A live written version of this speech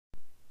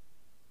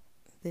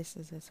This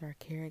is a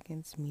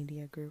Sarcarigans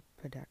Media Group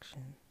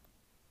production.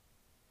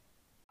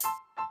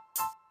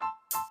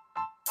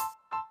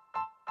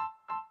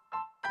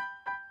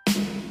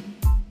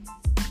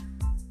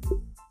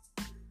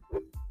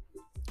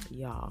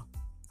 Y'all,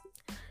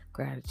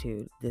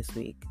 gratitude this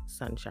week,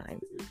 sunshine.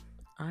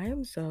 I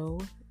am so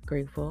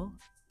grateful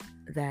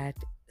that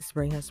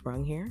spring has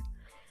sprung here.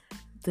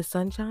 The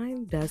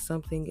sunshine does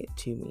something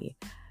to me.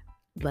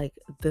 Like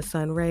the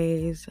sun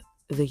rays,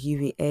 the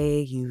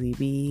UVA,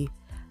 UVB,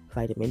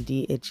 vitamin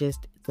D,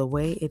 the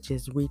way it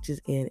just reaches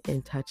in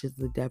and touches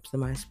the depths of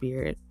my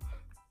spirit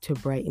to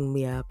brighten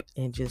me up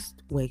and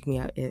just wake me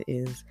up. It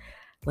is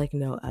like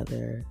no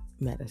other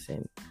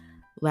medicine.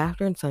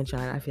 Laughter and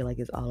sunshine, I feel like,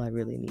 is all I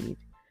really need.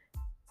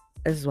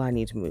 This is why I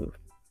need to move.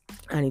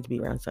 I need to be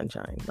around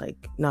sunshine,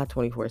 like not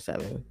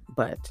 24/7,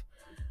 but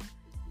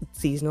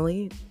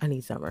seasonally, I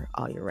need summer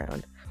all year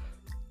round.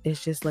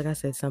 It's just like I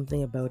said,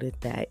 something about it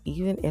that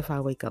even if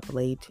I wake up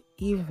late,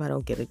 even if I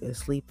don't get a good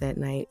sleep that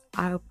night,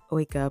 I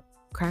wake up,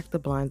 crack the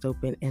blinds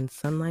open, and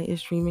sunlight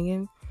is streaming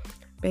in.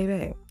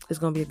 Baby, it's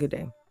gonna be a good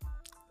day.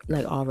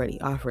 Like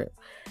already, offer it.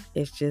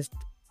 It's just,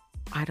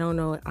 I don't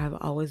know. I've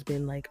always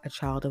been like a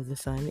child of the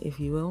sun, if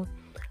you will.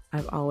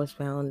 I've always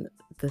found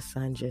the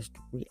sun just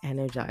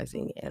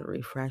re-energizing and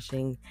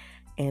refreshing,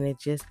 and it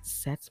just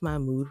sets my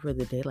mood for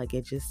the day. Like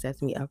it just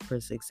sets me up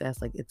for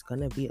success. Like it's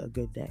gonna be a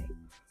good day.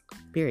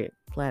 Period.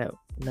 Flat out.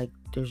 Like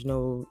there's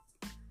no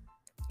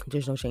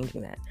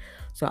changing that.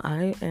 So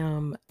I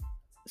am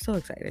so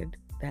excited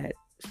that,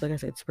 like I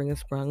said, spring has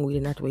sprung. We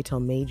didn't have to wait till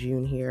May,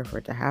 June here for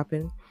it to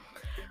happen.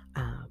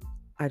 Um,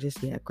 I just,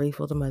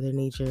 grateful to Mother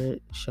Nature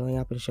showing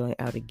up and showing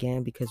out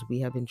again, because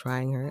we have been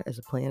trying her as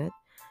a planet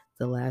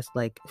the last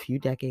like few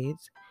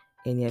decades,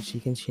 and yet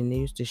she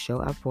continues to show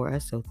up for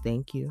us. So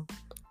thank you.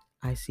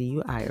 I see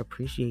you. I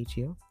appreciate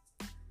you.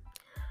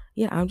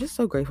 Yeah, I'm just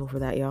so grateful for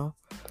that, y'all.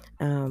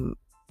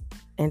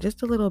 And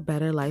just a little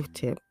better life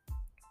tip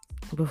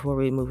before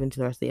we move into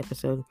the rest of the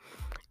episode.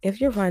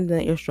 If you're finding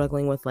that you're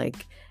struggling with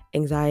like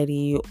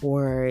anxiety,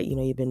 or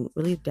you've been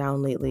really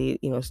down lately,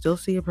 still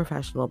see a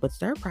professional, but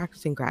start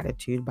practicing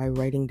gratitude by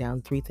writing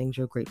down 3 things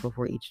you're grateful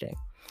for each day.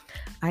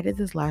 I did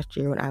this last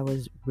year when I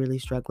was really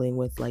struggling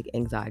with like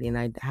anxiety, and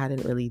I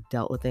hadn't really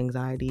dealt with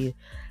anxiety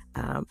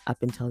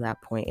up until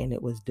that point, and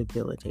it was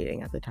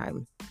debilitating at the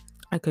time.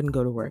 I couldn't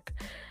go to work.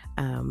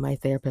 My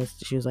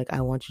therapist, she was like,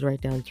 I want you to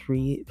write down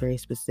 3 very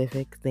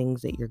specific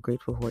things that you're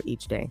grateful for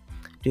each day.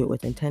 Do it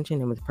with intention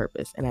and with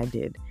purpose. And I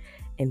did.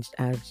 And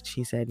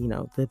she said,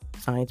 the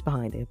science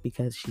behind it,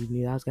 because she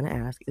knew I was going to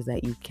ask, is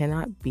that you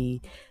cannot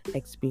be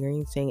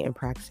experiencing and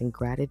practicing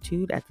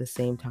gratitude at the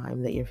same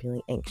time that you're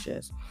feeling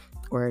anxious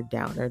or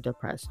down or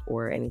depressed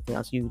or anything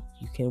else. You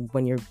can,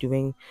 when you're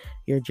doing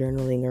your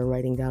journaling or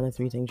writing down the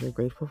 3 things you're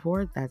grateful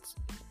for, that's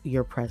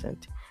your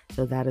present.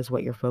 So that is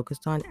what you're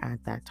focused on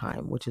at that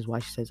time, which is why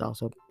she says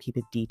also keep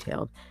it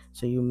detailed,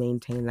 so you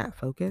maintain that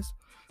focus,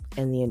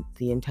 and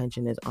the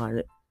intention is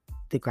on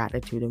the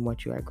gratitude and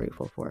what you are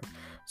grateful for.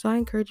 So I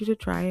encourage you to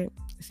try it,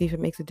 see if it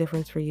makes a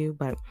difference for you.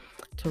 But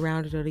to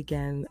round it out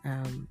again,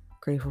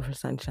 grateful for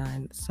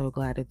sunshine. So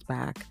glad it's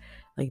back.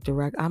 Like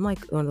direct, I'm like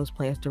one of those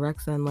plants,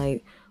 direct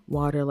sunlight,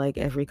 water like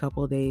every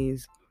couple of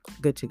days,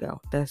 good to go.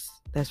 That's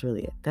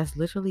really it. That's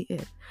literally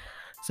it.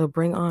 So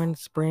bring on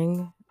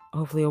spring,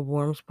 hopefully a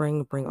warm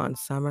spring, bring on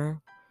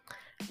summer,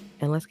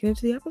 and let's get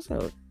into the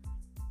episode.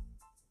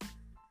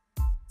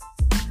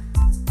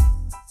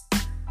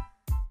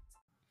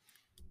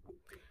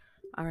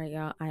 All right,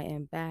 y'all, I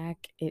am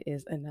back. It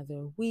is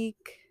another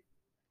week.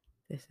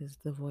 This is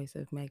the voice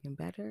of Megan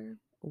Better.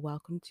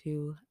 Welcome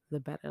to the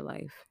Better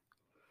Life.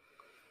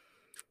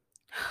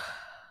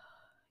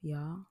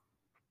 Y'all,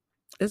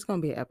 it's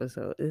going to be an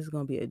episode. This is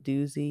going to be a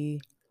doozy.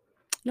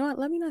 You know what?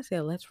 Let me not say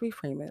it. Let's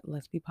reframe it.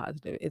 Let's be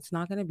positive. It's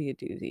not going to be a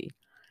doozy.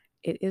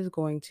 It is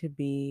going to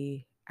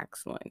be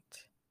excellent.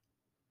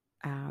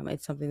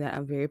 It's something that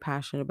I'm very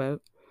passionate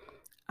about.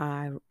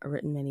 I've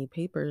written many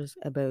papers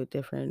about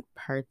different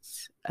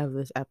parts of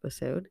this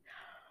episode.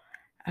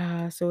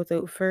 So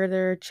without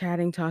further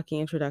chatting, talking,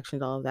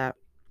 introductions, all of that,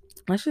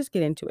 let's just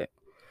get into it.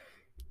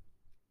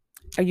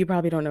 You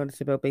probably don't know what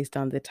it's about based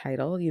on the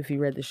title. If you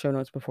read the show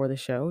notes before the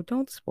show,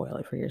 don't spoil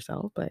it for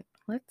yourself, but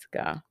let's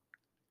go.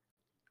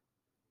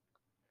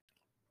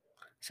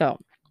 So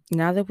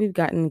now that we've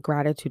gotten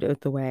gratitude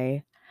out the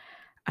way,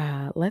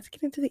 let's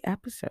get into the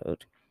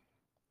episode.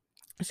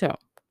 So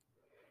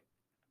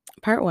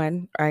part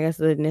 1, or I guess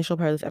the initial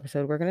part of this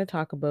episode, we're going to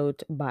talk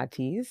about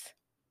bodies.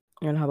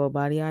 We're going to talk about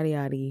body, yaddy,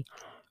 yaddy.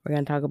 We're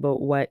going to talk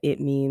about what it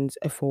means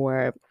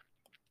for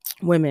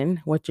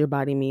women, what your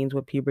body means,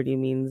 what puberty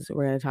means.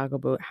 We're going to talk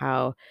about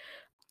how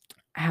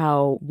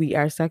we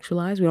are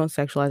sexualized. We don't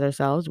sexualize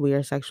ourselves. We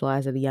are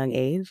sexualized at a young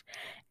age.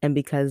 And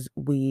because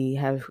we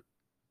have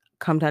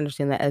come to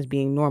understand that as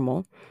being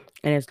normal,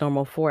 and it's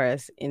normal for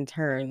us, in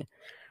turn,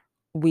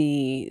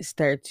 we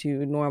start to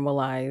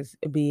normalize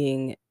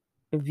being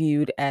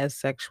viewed as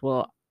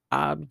sexual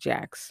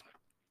objects.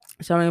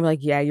 So I'm gonna be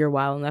like, yeah, you're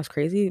wild and that's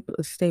crazy,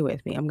 but stay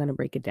with me. I'm gonna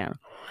break it down.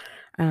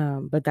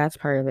 But that's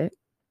part of it.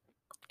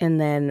 And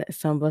then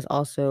some of us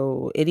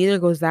also, it either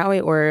goes that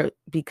way, or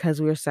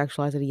because we were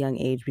sexualized at a young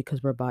age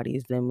because we're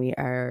bodies, then we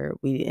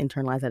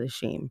internalize that as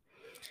shame.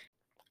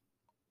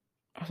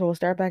 So we'll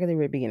start back at the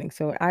very beginning.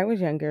 So I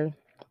was younger.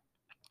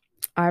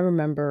 I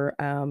remember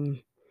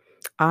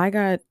I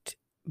got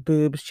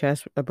boobs,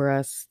 chest,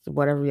 breasts,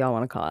 whatever y'all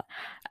want to call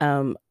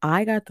it.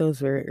 I got those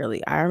very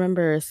early. I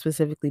remember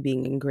specifically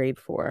being in grade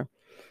 4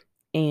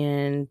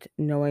 and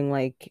knowing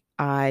like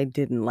I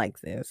didn't like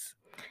this.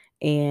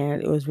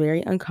 And it was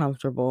very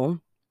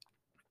uncomfortable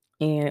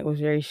and it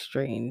was very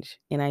strange.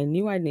 And I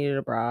knew I needed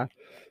a bra,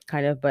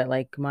 kind of, but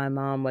like my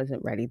mom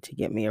wasn't ready to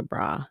get me a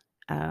bra.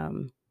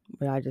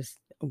 But I just,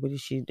 what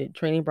did she did?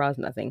 Training bras,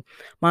 nothing.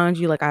 Mind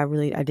you, like I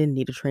didn't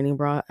need a training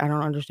bra. I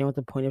don't understand what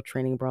the point of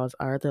training bras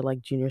are. They're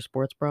like junior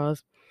sports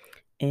bras,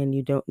 and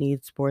you don't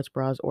need sports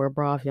bras or a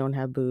bra if you don't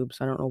have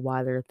boobs. I don't know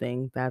why they're a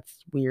thing. That's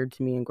weird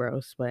to me and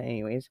gross. But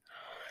anyways,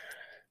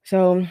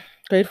 so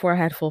grade 4, I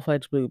had full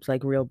fledged boobs,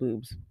 like real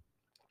boobs,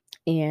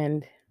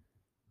 and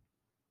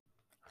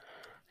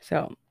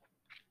so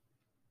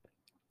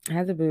I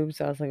had the boobs,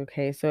 so I was like,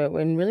 okay. So it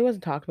really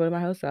wasn't talked about in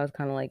my house, so I was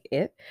kind of like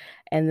it.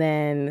 And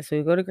then so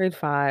we go to grade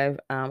 5.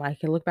 I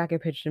can look back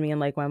at pictures of me and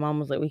like my mom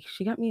was like,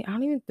 she got me. I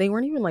don't even. They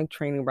weren't even like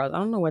training bras. I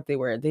don't know what they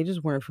were. They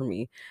just weren't for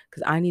me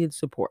because I needed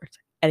support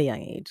at a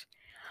young age.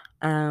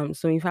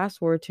 So we fast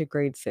forward to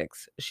grade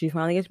 6. She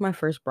finally gets my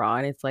first bra,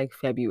 and it's like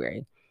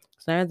February.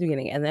 So I'm at the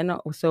beginning, and then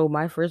so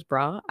my first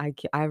bra,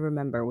 I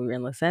remember we were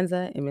in La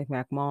Senza in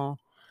McMack Mall.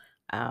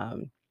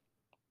 Um,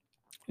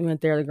 we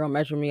went there. The girl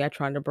measured me. I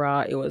tried the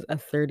bra. It was a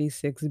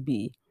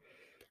 36B.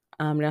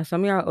 Now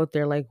some of y'all out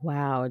there like,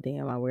 wow,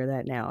 damn, I wear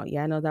that now.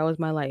 Yeah, no, that was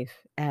my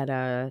life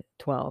at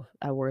 12.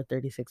 I wore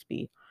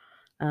 36B.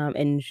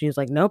 And she was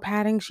like, no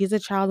padding. She's a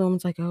child. The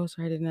woman's like, oh,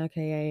 sorry, I didn't know.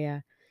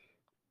 Okay,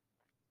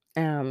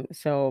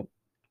 so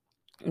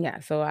yeah,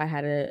 so I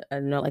had a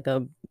no like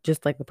a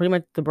just like pretty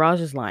much the bra's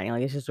just lying.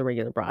 Like it's just a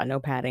regular bra, no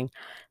padding.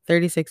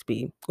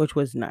 36B, which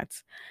was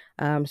nuts.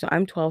 So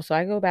I'm 12, so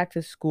I go back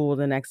to school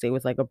the next day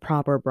with like a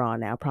proper bra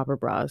now, proper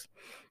bras.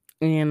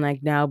 And,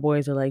 like, now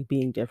boys are, like,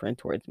 being different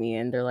towards me,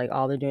 and they're, like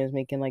all they're doing is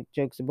making, like,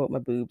 jokes about my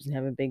boobs and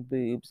having big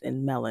boobs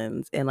and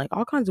melons and, like,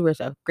 all kinds of weird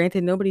stuff.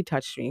 Granted, nobody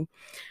touched me,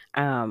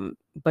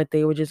 but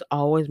they would just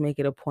always make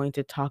it a point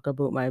to talk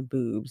about my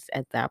boobs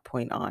at that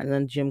point on, and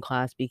then gym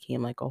class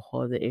became, like, a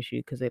whole other issue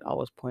because 'cause they'd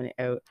always point it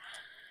out.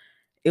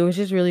 It was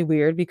just really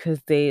weird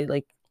because they,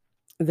 like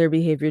their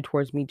behavior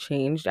towards me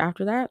changed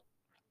after that,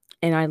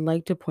 and I'd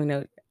like to point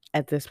out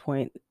at this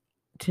point,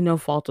 to no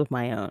fault of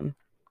my own,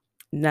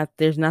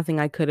 there's nothing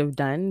I could have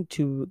done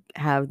to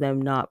have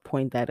them not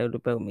point that out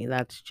about me.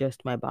 That's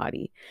just my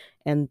body.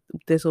 And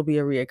this will be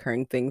a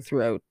reoccurring thing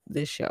throughout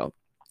this show.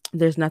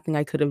 There's nothing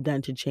I could have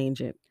done to change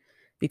it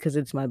because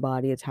it's my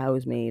body, it's how I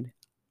was made.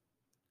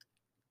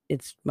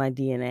 It's my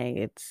DNA.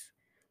 It's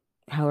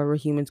however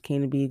humans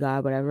came to be,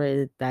 God,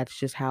 whatever. That's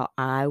just how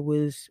I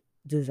was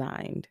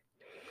designed.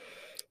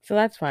 So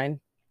that's fine.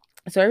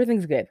 So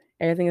everything's good.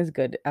 Everything is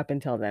good up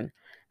until then.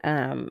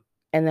 Um,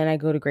 and then I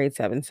go to grade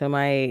 7. So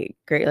my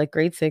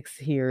grade 6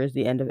 here is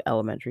the end of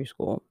elementary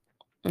school.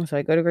 And so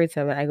I go to grade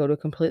 7. I go to a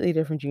completely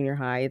different junior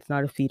high. It's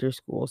not a feeder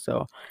school,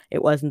 so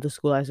it wasn't the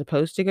school I was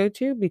supposed to go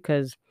to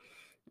because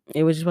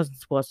it was just wasn't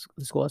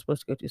the school I was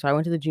supposed to go to. So I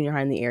went to the junior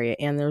high in the area,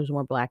 and there was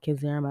more black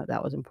kids there.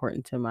 That was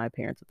important to my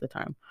parents at the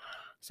time.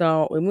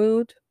 So we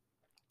moved,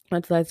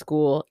 went to that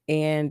school,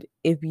 and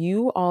if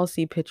you all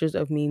see pictures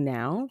of me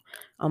now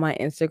on my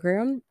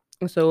Instagram,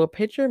 so a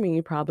picture of me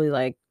probably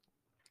like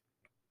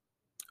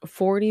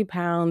 40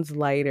 pounds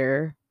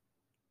lighter,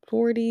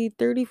 40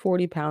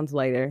 pounds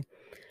lighter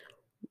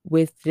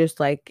with just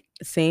like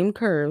same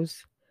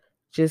curves,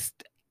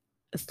 just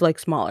it's like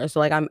smaller. So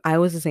like I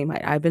was the same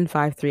height. I've been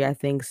 5'3", I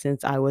think,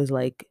 since I was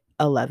like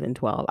 11,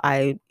 12.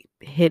 I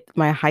hit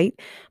my height.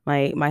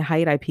 My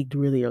height I peaked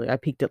really early. I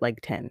peaked at like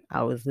 10.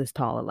 I was this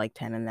tall at like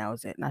 10 and that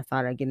was it. And I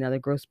thought I'd get another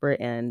growth spurt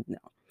and no,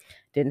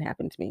 didn't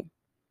happen to me.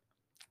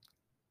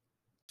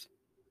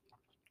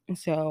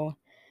 So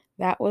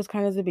that was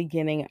kind of the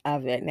beginning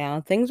of it.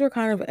 Now things were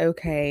kind of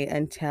okay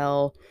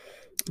until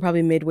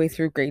probably midway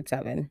through grade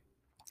 7.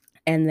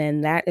 And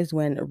then that is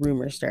when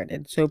rumors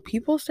started. So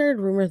people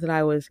started rumors that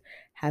I was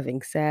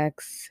having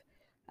sex,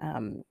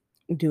 um,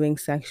 doing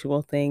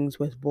sexual things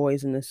with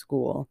boys in the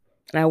school.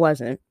 And I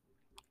wasn't.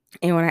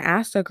 And when I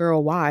asked a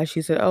girl why,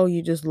 she said, oh,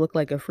 you just look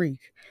like a freak.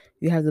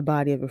 You have the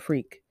body of a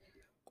freak.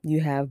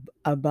 You have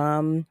a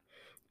bum,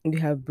 you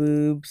have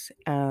boobs.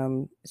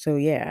 So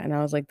yeah. And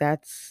I was like,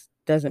 that's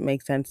doesn't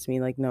make sense to me.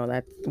 Like, no,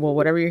 that well,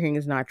 whatever you're hearing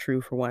is not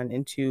true for one.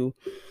 And two,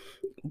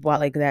 what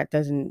like that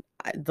doesn't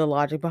the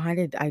logic behind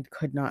it, I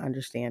could not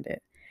understand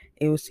it.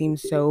 It would seem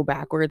so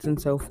backwards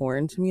and so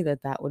foreign to me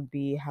that that would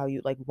be how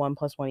you like 1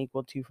 plus 1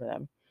 equal 2 for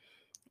them.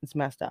 It's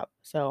messed up.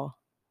 So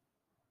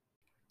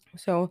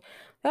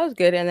that was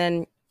good. And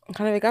then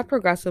kind of it got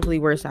progressively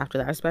worse after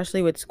that,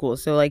 especially with school.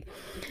 So like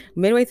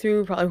midway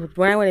through, probably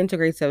when I went into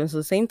grade 7, so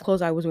the same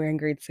clothes I was wearing in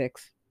grade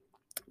 6,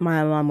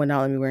 my mom would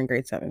not let me wear in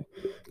grade 7.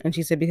 And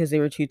she said because they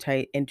were too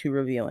tight and too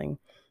revealing.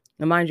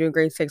 Now mind you, in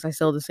grade 6 I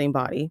still had the same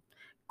body.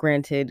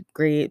 Granted,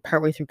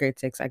 partway through grade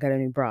 6, I got a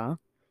new bra.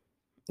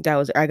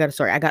 I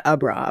got a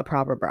bra, a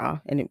proper bra,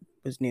 and it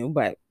was new,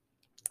 but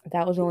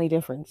that was the only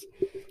difference.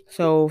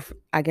 So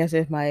I guess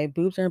if my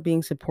boobs aren't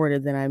being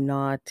supported, then I'm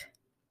not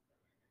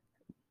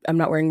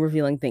wearing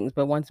revealing things.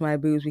 But once my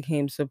boobs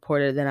became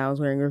supported, then I was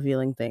wearing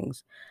revealing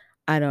things.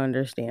 I don't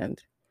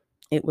understand.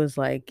 I just,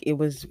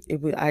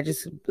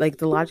 like,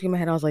 the logic in my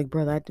head, I was like,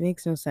 bro, that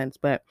makes no sense.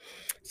 But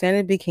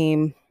Santa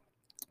became,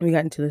 we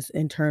got into this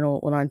we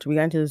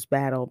got into this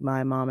battle,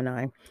 my mom and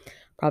I,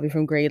 probably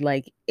from grade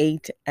like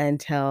 8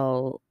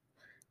 until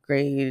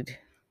grade,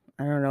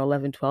 I don't know,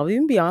 11, 12.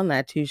 Even beyond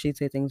that, too, she'd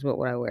say things about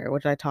what I wear,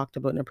 which I talked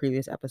about in a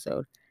previous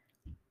episode.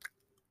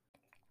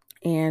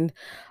 And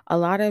a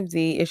lot of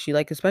the issue,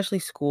 like, especially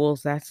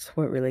schools, that's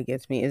what really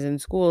gets me, is in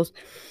schools,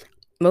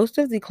 most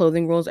of the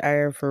clothing rules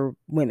are for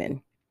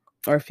women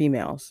or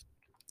females,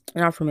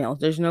 not for males.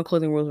 There's no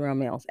clothing rules around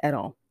males at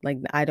all. Like,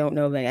 I don't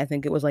know of any. I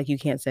think it was like you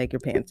can't sag your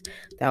pants.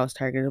 That was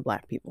targeted at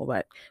black people,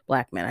 but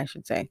black men, I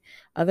should say.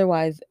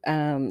 Otherwise,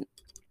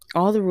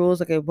 all the rules,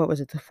 like, what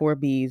was it, the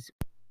 4Bs.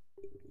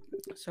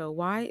 So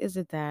why is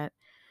it that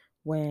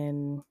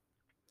when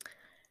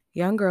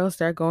young girls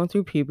start going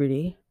through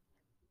puberty,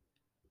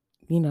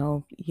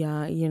 you're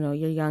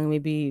young,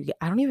 maybe,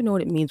 I don't even know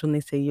what it means when they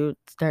say you're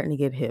starting to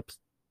get hips.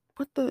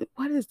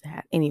 What is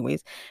that?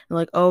 Anyways, and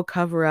like, oh,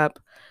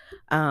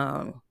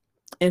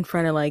 in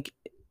front of like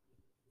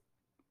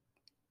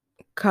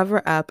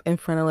cover up in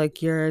front of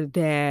like your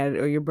dad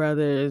or your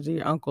brothers or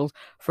your uncles.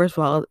 First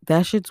of all,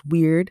 that shit's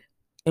weird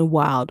and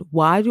wild.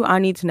 Why do I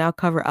need to now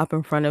cover up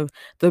in front of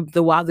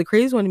the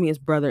craziest one to me is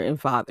brother and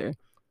father.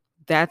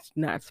 That's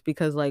nuts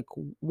because, like,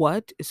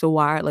 what? So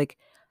why?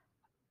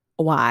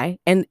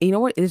 And you know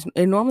what?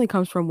 It normally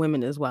comes from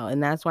women as well.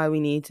 And that's why we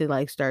need to,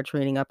 like, start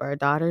training up our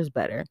daughters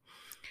better.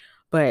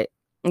 But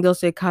they'll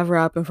say cover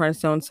up in front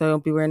of so and so,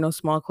 don't be wearing no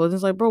small clothes.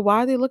 It's like, bro,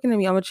 why are they looking at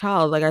me? I'm a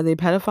child. Like, are they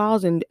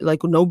pedophiles? And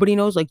like nobody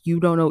knows, like, you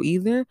don't know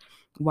either.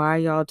 Why are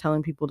y'all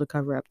telling people to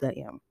cover up that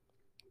young?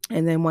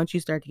 And then once you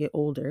start to get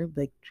older,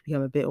 like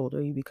become a bit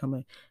older, you become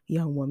a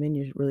young woman,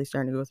 you're really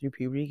starting to go through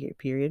puberty, get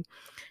period.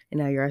 And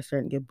now you're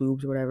starting to get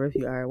boobs or whatever. If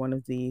you are one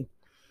of the,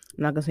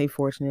 I'm not gonna say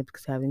fortunate,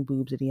 because having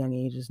boobs at a young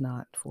age is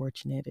not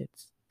fortunate.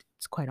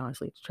 It's quite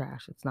honestly, it's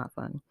trash. It's not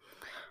fun.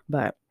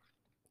 But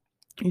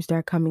you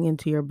start coming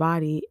into your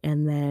body,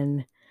 and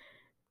then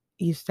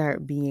you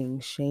start being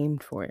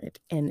shamed for it.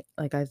 And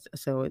like,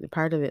 so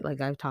part of it, like,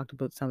 I've talked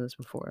about some of this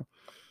before,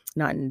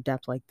 not in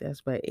depth like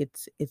this, but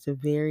it's a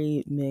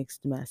very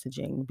mixed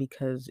messaging,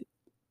 because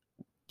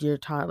you're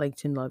taught, like,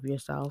 to love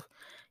yourself,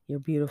 you're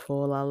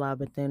beautiful, la la,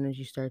 but then as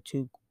you start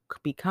to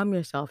become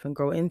yourself and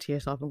grow into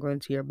yourself and grow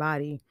into your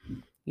body,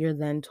 you're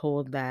then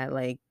told that,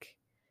 like,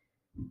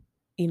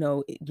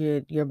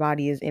 your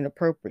body is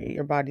inappropriate,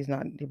 your body's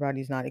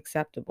not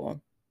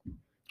acceptable,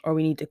 or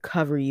we need to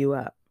cover you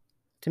up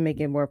to make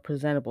it more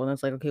presentable. And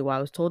it's like, okay, well,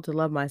 I was told to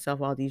love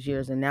myself all these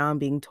years, and now I'm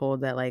being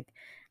told that, like,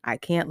 I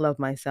can't love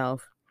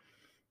myself,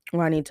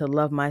 or I need to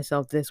love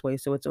myself this way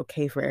so it's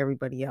okay for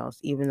everybody else,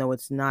 even though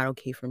it's not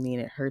okay for me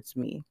and it hurts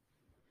me.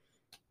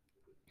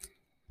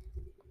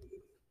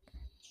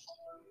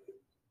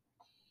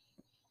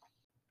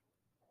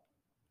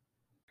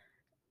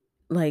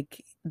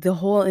 Like, the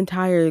whole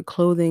entire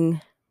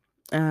clothing,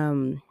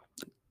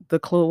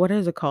 what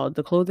is it called?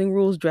 The clothing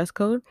rules, dress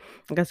code.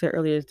 Like I said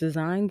earlier, it's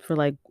designed for,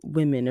 like,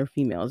 women or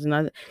females.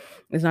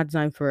 It's not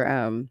designed for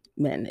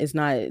men. It's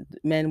not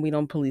men. We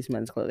don't police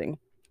men's clothing.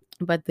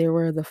 But there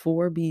were the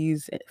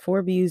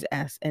 4Bs,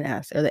 S and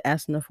S, or the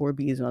S and the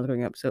 4Bs when I was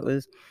growing up. So it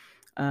was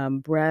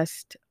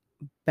breast,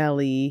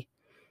 belly,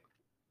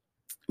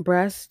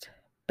 breast,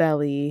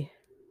 belly,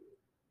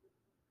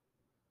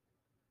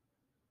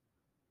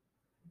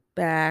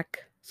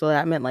 back. So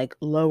that meant, like,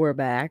 lower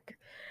back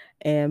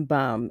and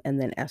bum, and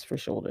then S for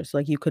shoulders. So,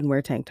 like, you couldn't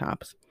wear tank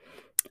tops.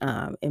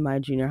 In my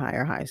junior high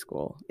or high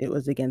school, it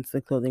was against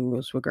the clothing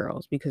rules for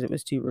girls because it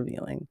was too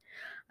revealing.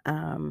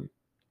 Um,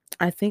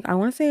 I think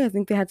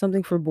they had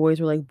something for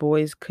boys where, like,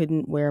 boys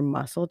couldn't wear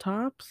muscle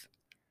tops.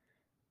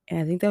 And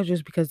I think that was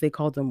just because they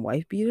called them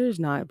wife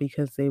beaters, not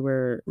because they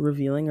were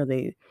revealing, or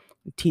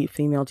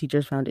female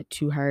teachers found it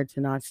too hard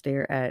to not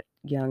stare at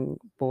young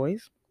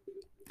boys.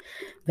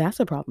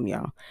 That's a problem,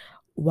 y'all.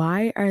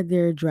 Why are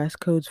there dress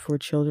codes for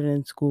children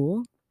in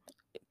school?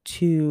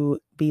 To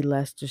be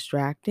less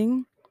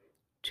distracting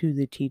to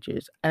the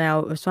teachers. And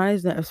now, as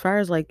far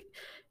as like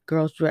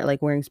girls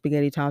like wearing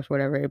spaghetti tops,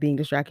 whatever, it being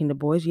distracting to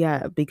boys,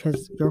 yeah,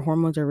 because your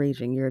hormones are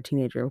raging. You're a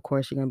teenager, of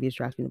course, you're gonna be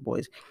distracting to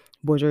boys.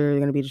 Boys are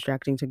gonna be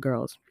distracting to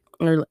girls.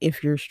 Or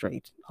if you're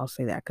straight, I'll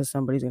say that, because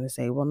somebody's gonna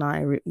say, "Well,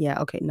 yeah,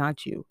 okay,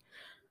 not you."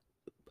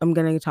 I'm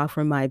gonna talk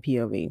from my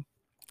POV,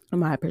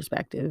 my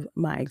perspective,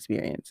 my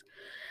experience.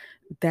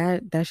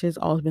 That shit's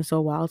always been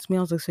so wild to me.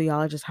 I was like, so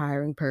y'all are just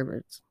hiring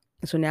perverts.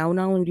 So now,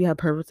 not only do you have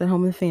perverts at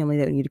home in the family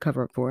that we need to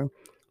cover up for,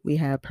 we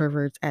have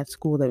perverts at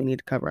school that we need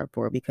to cover up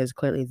for, because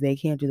clearly they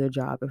can't do their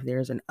job if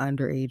there's an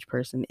underage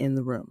person in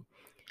the room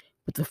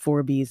with the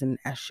 4Bs and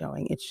S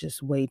showing. It's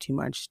just way too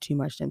much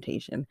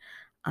temptation.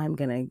 I'm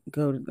gonna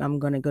go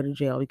to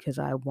jail because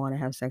I want to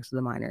have sex with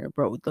a minor.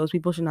 Bro, those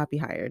people should not be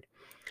hired.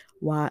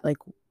 Why? Like,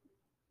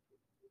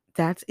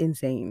 that's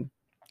insane.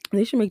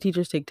 They should make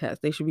teachers take tests.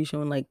 They should be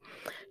showing like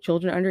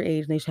children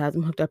underage, and they should have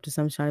them hooked up to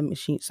some sort of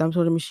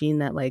machine,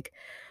 that like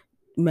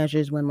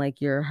measures when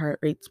like your heart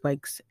rate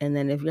spikes. And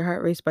then if your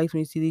heart rate spikes when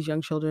you see these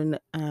young children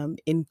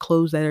in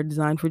clothes that are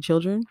designed for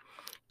children,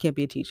 can't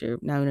be a teacher.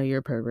 Now I know you're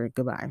a pervert.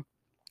 Goodbye.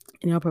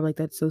 And y'all probably like,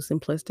 that's so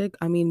simplistic.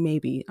 I mean,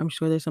 maybe. I'm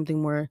sure there's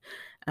something more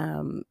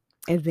um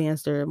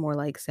advanced or more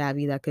like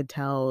savvy that could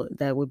tell,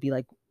 that would be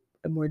like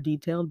more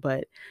detailed,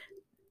 but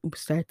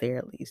start there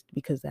at least,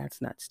 because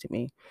that's nuts to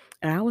me.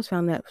 And I always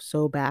found that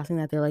so baffling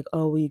that they're like,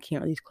 oh, well, you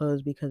can't release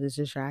clothes because it's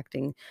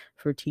distracting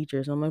for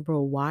teachers. I'm like,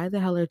 bro, why the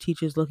hell are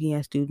teachers looking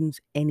at students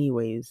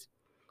anyways?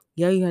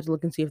 Yeah, you have to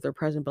look and see if they're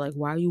present, but like,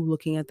 why are you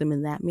looking at them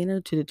in that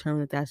manner to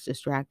determine that that's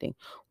distracting?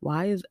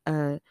 Why is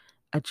a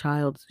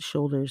child's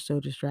shoulders so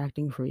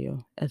distracting for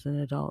you as an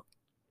adult?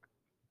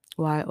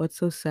 Why? What's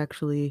so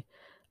sexually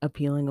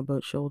appealing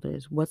about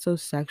shoulders? What's so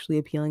sexually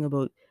appealing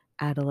about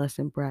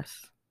adolescent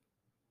breasts?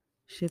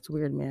 Shit's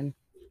weird, man.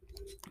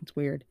 It's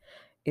weird.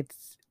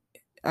 It's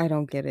I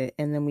don't get it.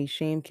 And then we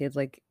shame kids,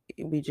 like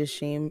we just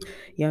shame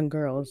young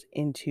girls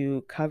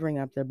into covering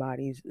up their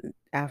bodies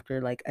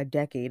after like a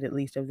decade at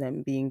least of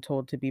them being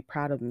told to be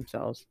proud of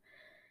themselves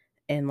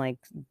and like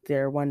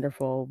they're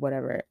wonderful,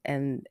 whatever.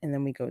 And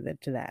then we go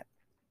to that.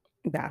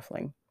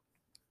 Baffling.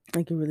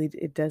 Like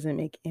it doesn't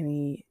make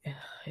any.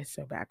 It's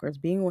so backwards.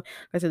 Like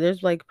I said,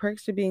 there's like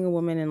perks to being a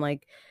woman and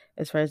like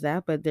as far as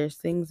that, but there's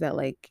things that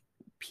like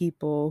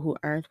people who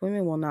aren't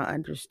women will not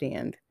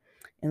understand.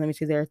 And let me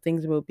see, there are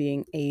things about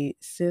being a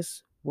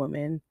cis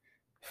woman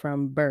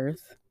from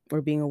birth,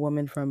 or being a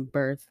woman from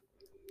birth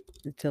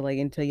to like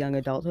into young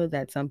adulthood,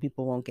 that some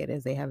people won't get,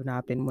 as they have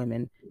not been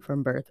women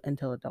from birth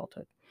until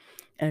adulthood,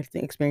 and I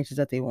think experiences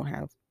that they won't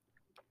have.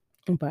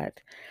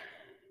 But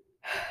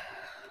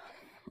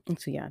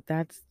so yeah,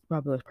 that's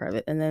probably was part of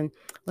it. And then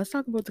let's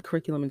talk about the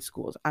curriculum in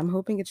schools. I'm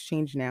hoping it's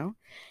changed now,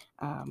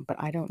 but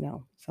I don't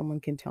know. Someone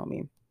can tell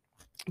me.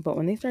 But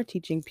when they start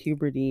teaching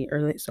puberty,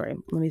 sorry,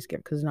 let me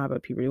skip because it's not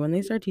about puberty. When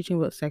they start teaching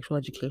about sexual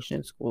education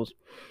in schools,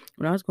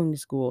 when I was going to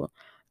school,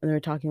 and they were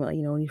talking about,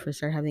 when you first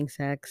start having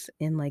sex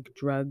and like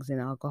drugs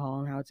and alcohol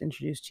and how it's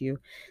introduced to you,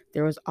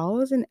 there was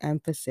always an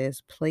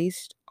emphasis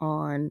placed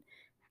on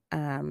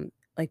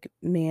like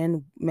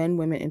men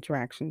women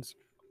interactions,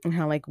 and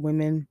how like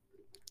women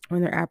when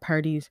they're at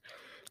parties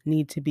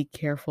need to be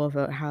careful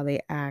about how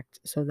they act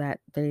so that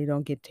they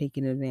don't get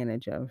taken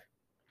advantage of.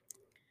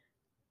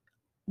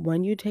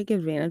 When you take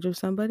advantage of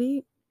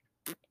somebody,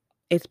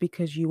 it's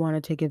because you want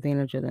to take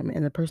advantage of them.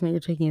 And the person that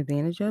you're taking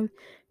advantage of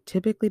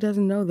typically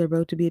doesn't know they're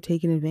about to be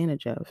taken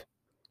advantage of,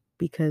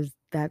 because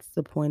that's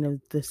the point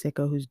of the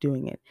sicko who's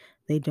doing it.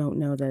 They don't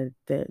know that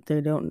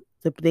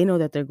they know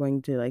that they're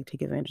going to like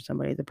take advantage of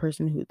somebody. The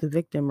person the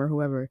victim or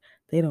whoever,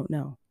 they don't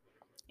know.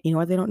 You know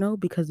why they don't know?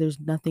 Because there's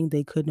nothing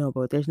they could know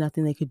about. There's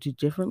nothing they could do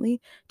differently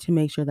to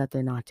make sure that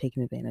they're not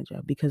taken advantage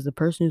of. Because the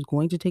person who's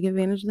going to take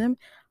advantage of them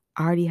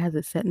already has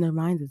it set in their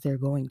mind that they're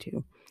going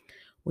to.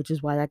 Which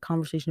is why that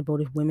conversation about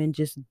if women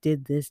just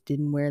did this,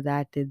 didn't wear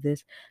that, did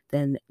this,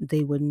 then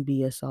they wouldn't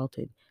be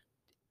assaulted.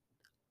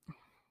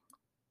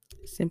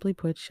 Simply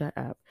put, shut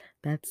up.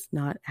 That's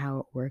not how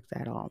it works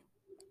at all.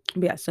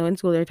 But yeah, so in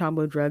school they're talking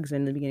about drugs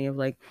in the beginning of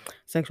like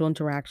sexual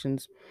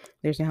interactions.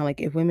 They're saying how like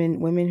if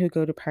women who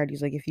go to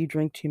parties, like if you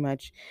drink too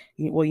much,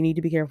 you need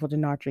to be careful to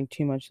not drink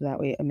too much so that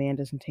way a man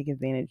doesn't take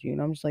advantage of you.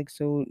 And I'm just like,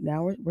 so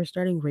now we're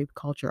starting rape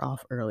culture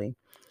off early.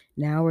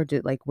 Now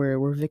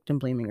we're victim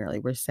blaming early.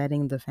 We're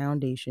setting the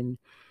foundation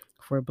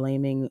for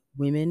blaming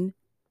women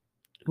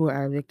who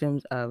are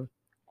victims of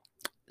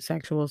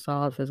sexual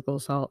assault, physical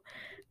assault.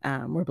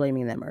 We're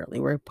blaming them early.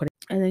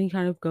 And then you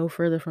kind of go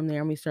further from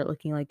there, and we start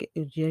looking like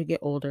as you get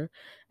older,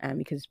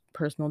 because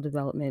personal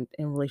development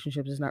in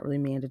relationships is not really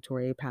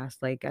mandatory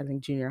past like I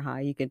think junior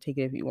high. You can take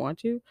it if you want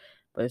to,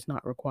 but it's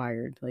not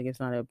required. Like it's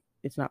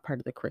not part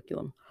of the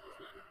curriculum.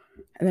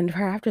 And then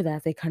after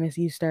that, they kind of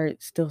you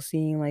start still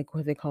seeing like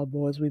what they call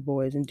boys be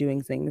boys and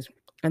doing things,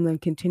 and then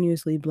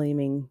continuously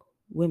blaming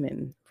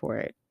women for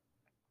it.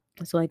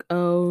 It's like,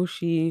 oh,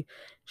 she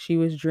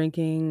was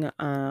drinking,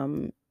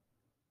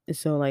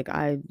 so like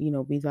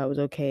we thought it was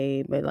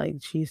okay, but like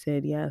she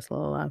said yes, la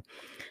la la.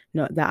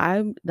 No,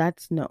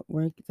 that's no,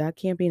 that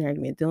can't be an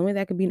argument. The only way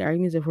that could be an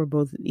argument is if we're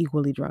both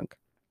equally drunk.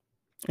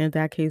 In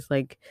that case,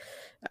 like,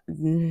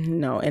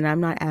 no. And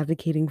I'm not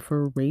advocating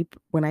for rape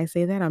when I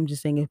say that. I'm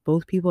just saying if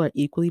both people are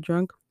equally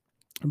drunk,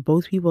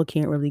 both people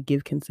can't really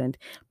give consent.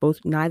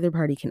 Neither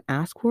party can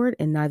ask for it,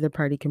 and neither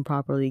party can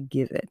properly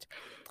give it.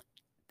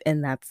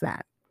 And that's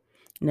that.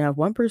 Now, if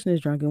one person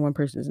is drunk and one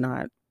person is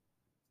not,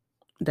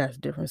 that's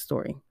a different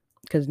story.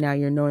 Because now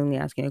you're knowingly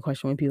asking a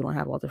question when people don't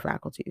have all the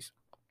faculties.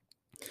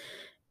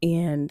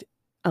 And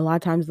a lot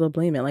of times they'll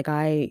blame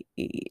it.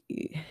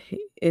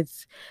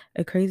 It's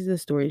crazy the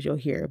stories you'll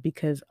hear,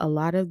 because a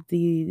lot of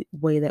the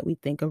way that we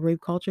think of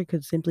rape culture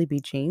could simply be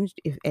changed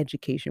if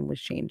education was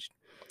changed.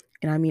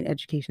 And I mean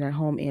education at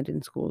home and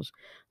in schools.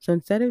 So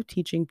instead of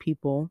teaching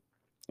people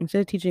Instead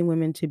of teaching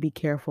women to be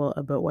careful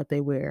about what they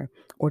wear,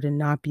 or to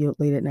not be out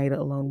late at night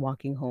alone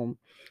walking home,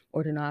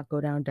 or to not go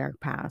down dark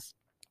paths,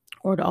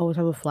 or to always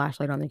have a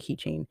flashlight on their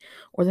keychain,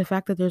 or the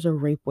fact that there's a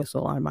rape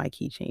whistle on my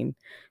keychain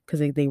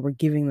because they were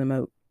giving them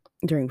out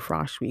during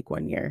Frost Week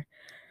one year,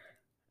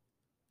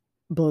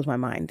 blows my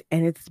mind.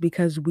 And it's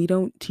because we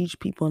don't teach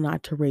people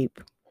not to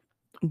rape.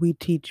 We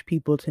teach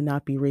people to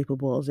not be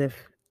rapeable, as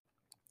if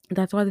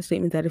that's why the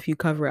statement that if you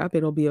cover up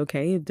it'll be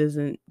okay, it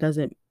doesn't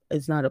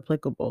it's not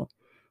applicable.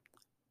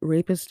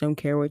 Rapists don't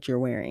care what you're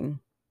wearing.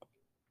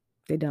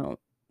 They don't.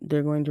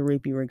 They're going to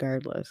rape you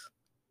regardless.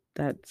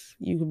 That's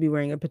You could be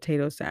wearing a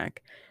potato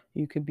sack.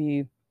 You could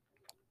be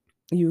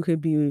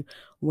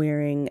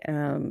wearing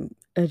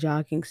a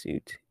jogging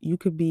suit. You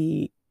could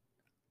be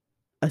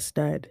a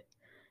stud.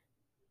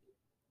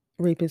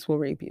 Rapists will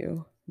rape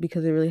you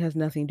because it really has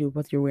nothing to do with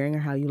what you're wearing or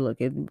how you look.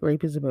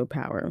 Rape is about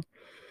power.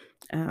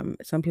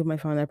 Some people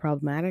might find that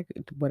problematic,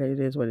 but it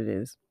is what it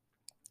is.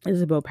 It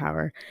is about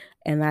power,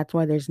 and that's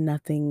why there's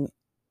nothing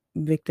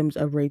victims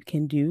of rape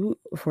can do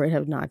for it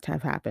have not to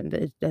have happened.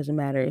 It doesn't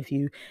matter if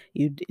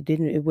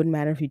didn't. It wouldn't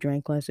matter if you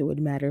drank less. It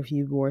wouldn't matter if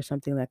you wore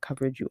something that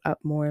covered you up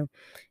more.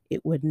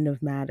 It wouldn't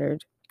have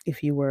mattered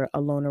if you were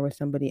alone or with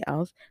somebody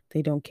else.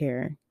 They don't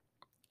care.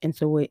 And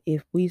so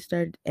if we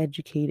start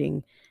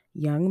educating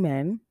young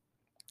men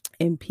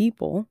and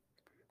people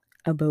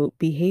about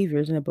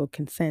behaviors and about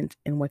consent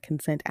and what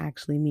consent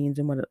actually means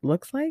and what it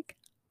looks like,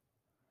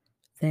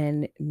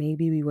 then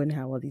maybe we wouldn't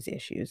have all these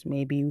issues.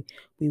 Maybe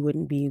we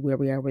wouldn't be where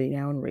we are right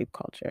now in rape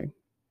culture.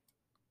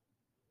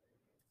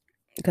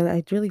 Because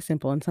it's really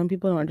simple, and some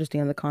people don't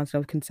understand the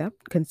concept of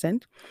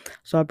consent.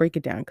 So I'll break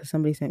it down because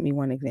somebody sent me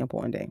one example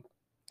one day.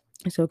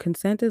 So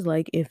consent is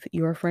like if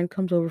your friend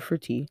comes over for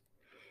tea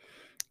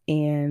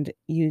and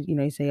you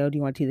say, "Oh, do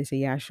you want tea?" They say,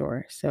 "Yeah,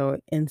 sure." So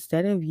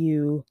instead of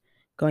you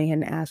going ahead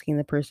and asking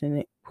the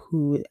person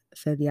who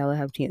said, "Yeah, I'll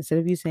have tea," instead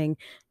of you saying,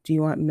 "Do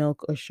you want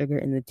milk or sugar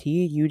in the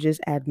tea?" you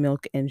just add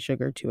milk and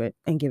sugar to it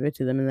and give it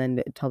to them and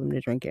then tell them to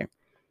drink it.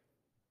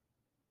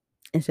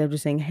 Instead of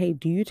just saying, "Hey,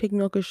 do you take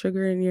milk or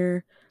sugar in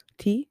your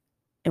tea?"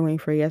 and waiting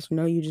for a yes or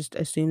no, you just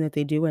assume that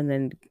they do and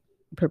then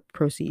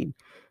proceed.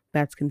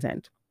 That's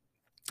consent.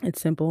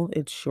 It's simple,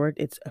 it's short,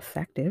 it's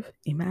effective.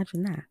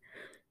 Imagine that.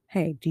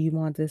 "Hey, do you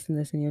want this and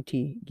this in your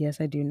tea?"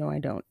 "Yes, I do." "No, I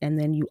don't." And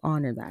then you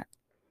honor that.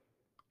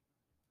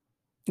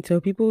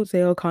 So people who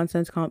say, "Oh,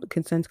 consent's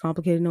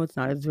complicated." No, it's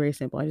not. It's very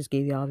simple. I just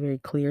gave y'all a very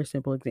clear,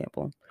 simple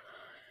example.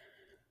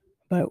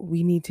 But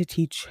we need to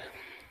teach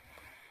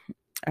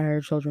our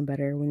children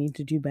better. We need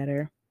to do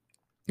better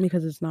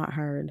because it's not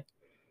hard.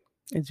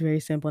 It's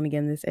very simple. And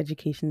again, this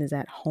education is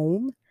at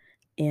home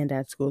and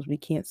at schools. We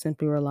can't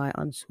simply rely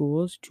on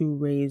schools to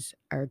raise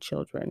our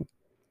children.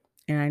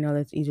 And I know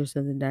that's easier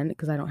said than done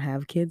because I don't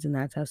have kids and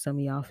that's how some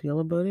of y'all feel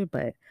about it,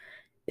 but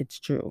it's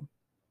true.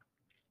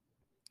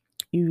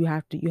 You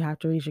have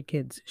to raise your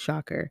kids.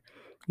 Shocker.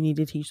 You need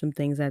to teach them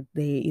things that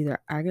they either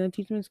are going to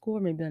teach them in school or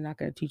maybe they're not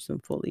going to teach them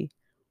fully.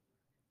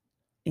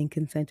 And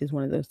consent is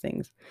one of those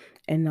things.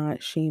 And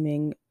not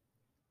shaming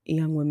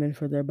young women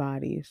for their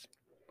bodies.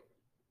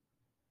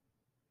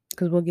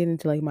 Because we'll get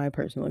into like my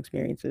personal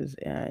experiences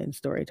in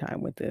story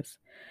time with this.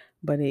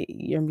 But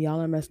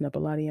y'all are messing up a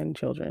lot of young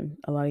children,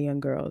 a lot of young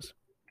girls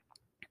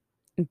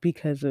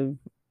because of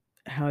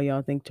how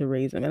y'all think to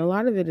raise them. And a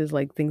lot of it is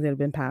like things that have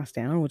been passed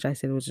down, which I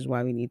said, which is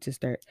why we need to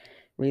start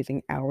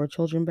raising our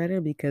children better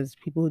because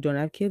people who don't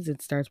have kids,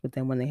 it starts with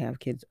them when they have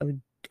kids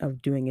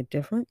of doing it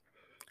different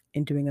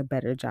and doing a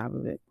better job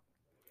of it.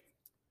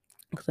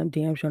 Because I'm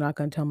damn sure not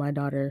going to tell my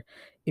daughter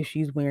if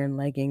she's wearing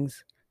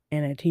leggings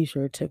and a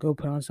t-shirt to go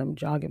put on some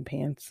jogging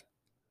pants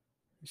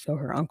so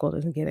her uncle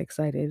doesn't get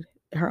excited.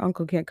 Her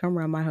uncle can't come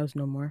around my house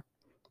no more.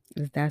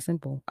 It's that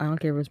simple. I don't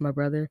care if it's my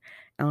brother.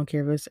 I don't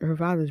care if it's her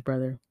father's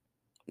brother.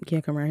 You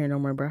can't come around here no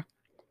more, bruh.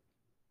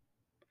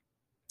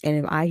 And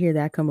if I hear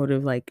that come out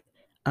of like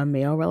a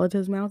male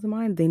relative's mouth of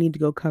mine, they need to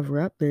go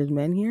cover up. There's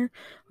men here.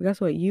 Well,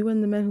 guess what? You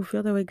and the men who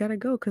feel that way gotta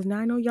go because now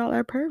I know y'all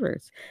are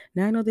perverts.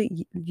 Now I know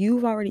that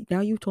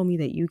you've told me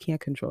that you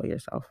can't control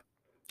yourself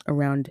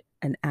around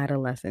an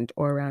adolescent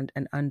or around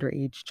an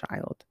underage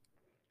child.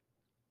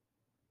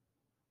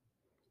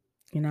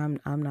 And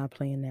I'm not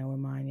playing that with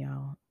mine,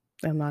 y'all.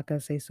 I'm not gonna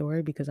say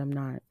sorry because I'm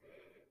not.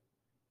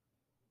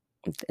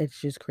 It's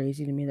just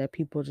crazy to me that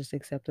people just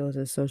accept those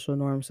as social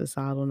norms,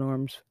 societal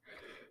norms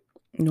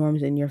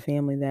in your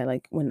family that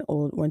like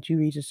once you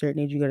reach a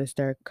certain age you got to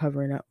start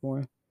covering up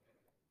more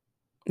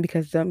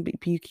because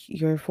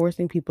you're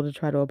forcing people to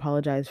try to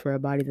apologize for a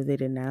body that they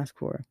didn't ask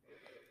for.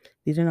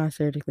 These are not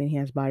surgically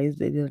enhanced bodies.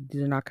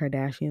 These are not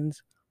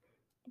Kardashians.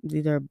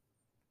 These are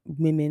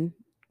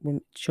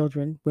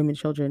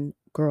children,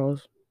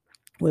 girls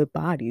with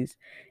bodies.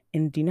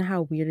 And do you know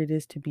how weird it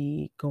is to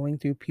be going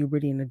through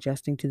puberty and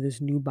adjusting to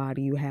this new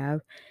body you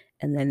have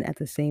and then at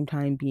the same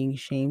time being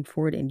shamed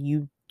for it and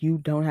you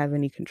don't have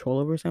any control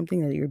over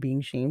something that you're being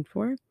shamed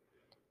for?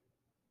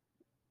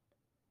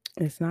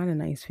 It's not a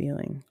nice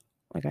feeling,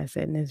 like I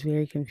said, and it's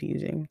very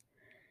confusing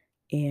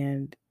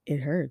and it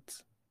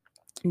hurts.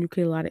 And you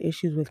create a lot of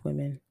issues with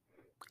women.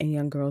 and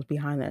young girls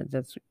behind that.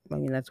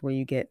 That's where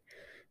you get,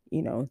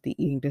 the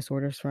eating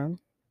disorders from.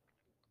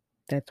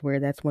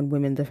 That's when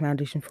women, the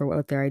foundation for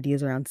what their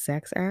ideas around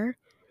sex are,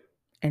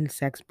 and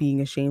sex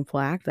being a shameful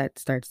act, that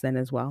starts then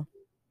as well.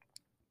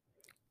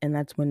 And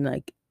that's when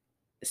like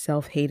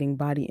self-hating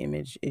body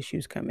image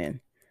issues come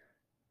in,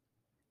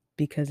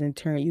 because in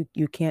turn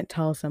you can't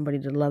tell somebody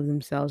to love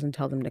themselves and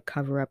tell them to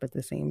cover up at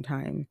the same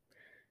time.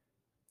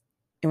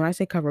 And when I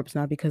say cover up, it's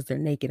not because they're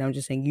naked. I'm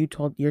just saying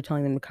you're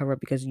telling them to cover up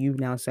because you've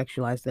now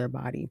sexualized their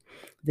body.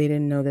 They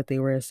didn't know that they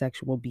were a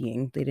sexual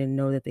being. They didn't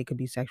know that they could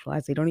be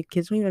sexualized.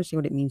 Kids don't even understand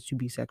what it means to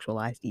be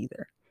sexualized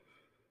either.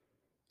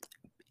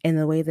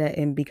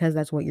 And because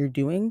that's what you're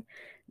doing,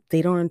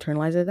 they don't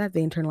internalize that.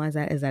 They internalize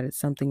that as that it's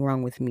something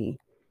wrong with me.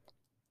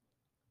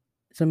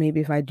 So maybe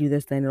if I do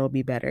this, then it'll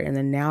be better. And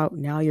then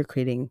now you're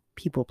creating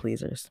people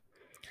pleasers.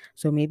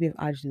 So maybe if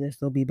I do this,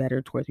 they'll be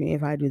better towards me.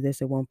 If I do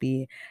this, it won't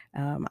be,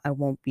 I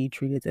won't be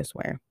treated this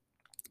way.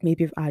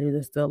 Maybe if I do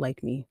this, they'll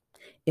like me.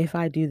 If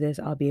I do this,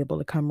 I'll be able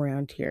to come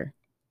around here.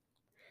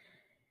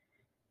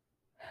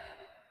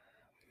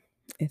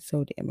 It's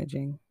so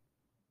damaging.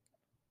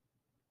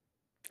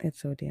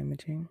 It's so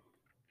damaging.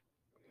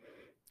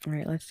 All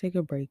right, let's take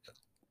a break.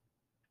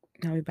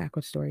 I'll be back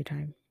with story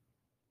time.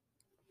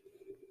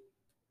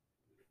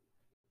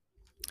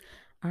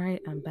 All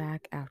right, I'm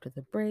back after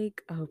the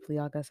break. Hopefully,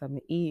 y'all got something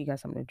to eat, you got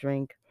something to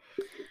drink.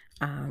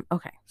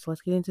 Okay, so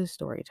let's get into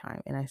story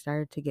time. And I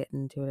started to get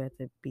into it at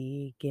the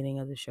beginning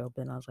of the show,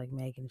 but then I was like,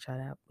 Megan, shut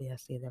up. We have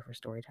to stay there for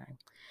story time.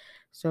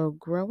 So,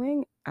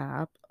 growing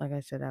up, like I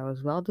said, I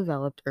was well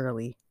developed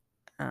early.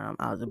 I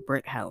was a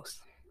brick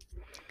house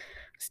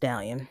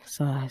stallion.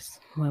 So,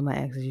 one of my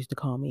exes used to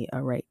call me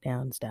a right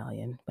down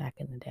stallion back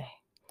in the day.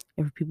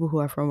 And for people who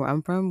are from where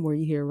I'm from, where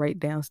you hear right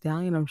down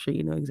stallion, I'm sure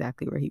you know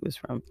exactly where he was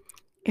from.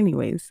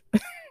 Anyways,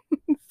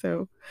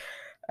 so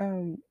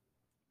I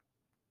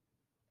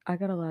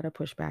got a lot of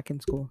pushback in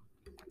school,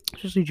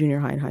 especially junior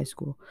high and high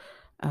school.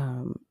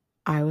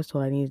 I was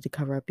told I needed to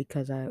cover up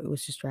because it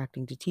was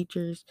distracting to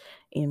teachers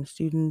and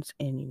students,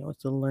 and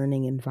it's a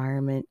learning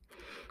environment.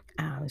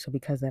 So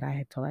because that, I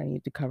had told I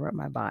needed to cover up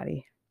my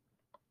body.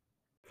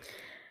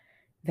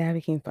 That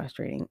became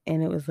frustrating,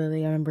 and it was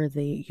literally, I remember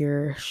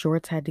your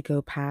shorts had to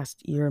go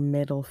past your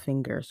middle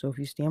finger. So if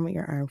you stand with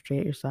your arm straight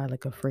at your side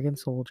like a friggin'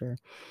 soldier,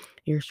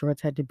 your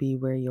shorts had to be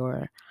where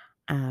your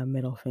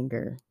middle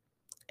finger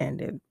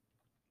ended.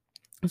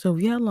 So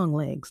if you had long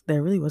legs,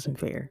 that really wasn't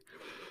fair.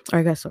 Or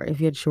I guess, sorry, if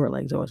you had short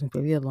legs, it wasn't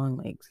fair. If you had long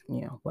legs,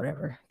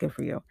 whatever, good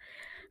for you.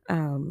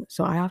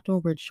 So I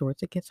often wear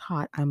shorts. It gets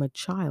hot. I'm a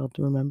child,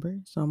 remember?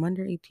 So I'm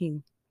under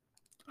 18.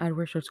 I'd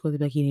wear shorts to go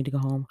to like, you need to go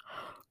home,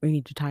 or you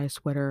need to tie a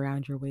sweater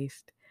around your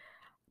waist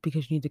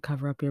because you need to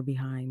cover up your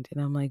behind. And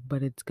I'm like,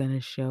 but it's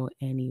gonna show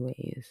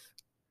anyways.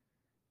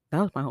 That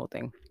was my whole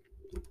thing.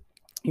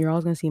 You're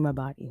always gonna see my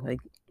body.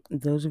 Like,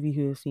 those of you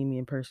who have seen me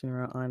in person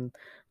or on,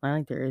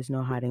 like, there is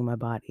no hiding my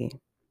body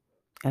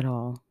at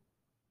all.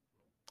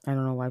 I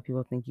don't know why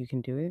people think you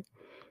can do it.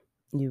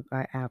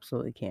 I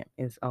absolutely can't.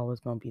 It's always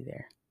gonna be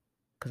there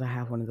because I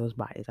have one of those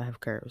bodies. I have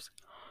curves.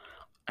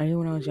 I knew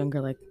when I was younger,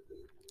 like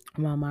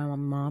my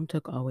mom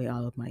took away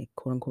all of my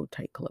quote unquote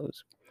tight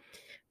clothes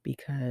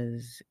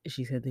because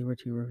she said they were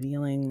too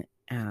revealing.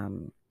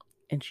 And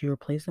she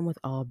replaced them with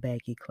all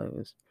baggy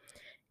clothes.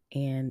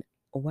 And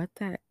what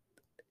that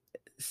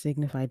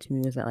signified to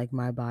me was that like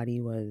my body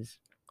was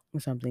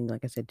something,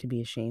 like I said, to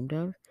be ashamed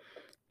of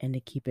and to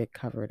keep it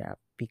covered up,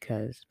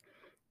 because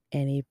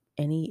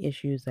any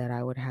issues that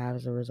I would have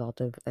as a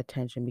result of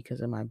attention because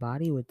of my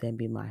body would then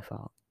be my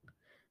fault.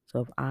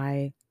 So if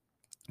I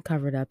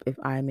covered up, if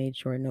I made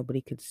sure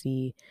nobody could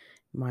see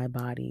my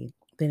body,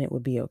 then it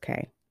would be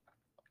okay.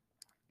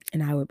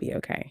 And I would be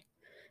okay.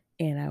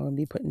 And I wouldn't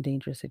be put in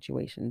dangerous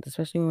situations,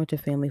 especially when we went to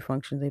family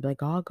functions. They'd be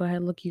like, oh, go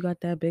ahead, look, you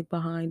got that big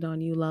behind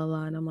on you, la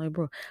la. And I'm like,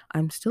 bro,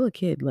 I'm still a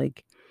kid.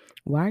 Like,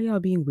 why are y'all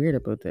being weird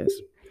about this?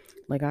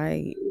 Like,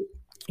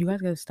 you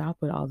guys gotta stop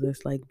with all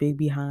this, like, big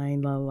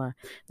behind, la la.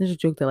 There's a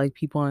joke that, like,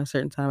 people on a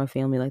certain side of my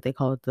family, like, they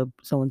call it the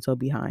so and so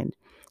behind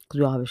because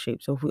we all have a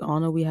shape. So if we all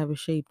know we have a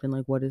shape, then,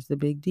 like, what is the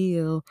big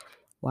deal?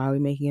 Why are we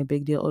making a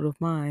big deal out of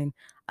mine?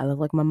 I look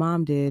like my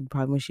mom did,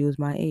 probably when she was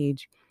my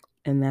age,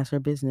 and that's her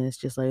business,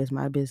 just like it's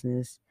my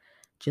business,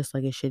 just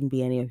like it shouldn't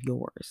be any of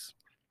yours.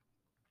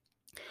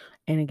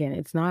 And again,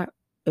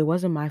 it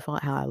wasn't my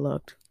fault how I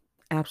looked.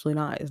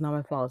 Absolutely not. It's not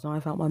my fault. It's not my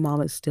fault. My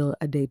mom is still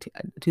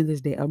to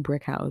this day a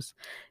brick house.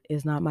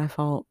 It's not my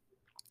fault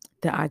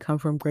that I come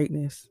from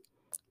greatness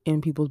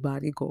in people's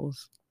body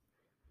goals.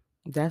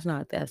 That's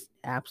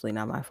absolutely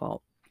not my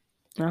fault.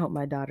 I hope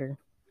my daughter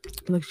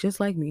looks just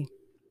like me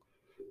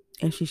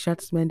and she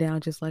shuts men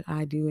down just like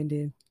I do and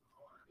did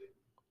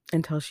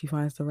until she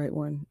finds the right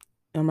one.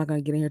 I'm not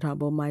gonna get in here talking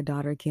about my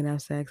daughter can't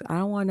have sex. I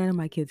don't want none of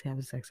my kids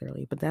having sex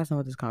early, but that's not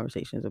what this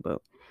conversation is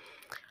about.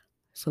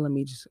 So let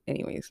me just,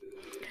 anyways,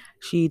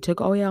 she took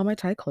away all my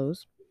tight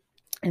clothes.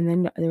 And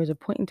then there was a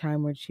point in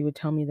time where she would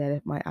tell me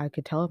that I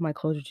could tell if my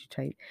clothes were too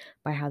tight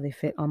by how they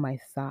fit on my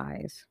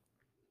thighs.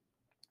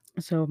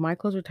 So my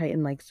clothes are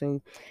tightened, like,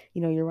 so,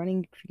 you're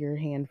running your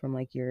hand from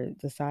like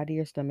the side of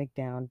your stomach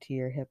down to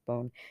your hip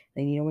bone.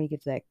 And when you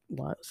get to that,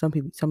 well, some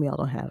of y'all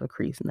don't have a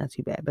crease, and that's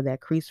too bad. But that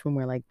crease from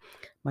where like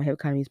my hip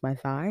kind of meets my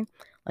thigh,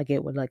 like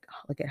it would like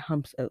it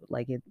humps out,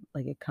 like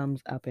it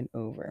comes up and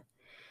over.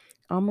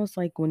 Almost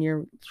like when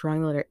you're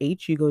drawing the letter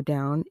H, you go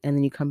down and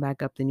then you come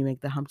back up, then you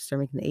make the hump to start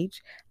making the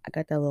H. I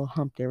got that little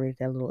hump there, right?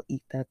 That little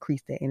that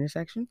crease, that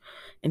intersection.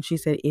 And she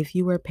said, if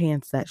you wear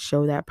pants that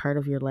show that part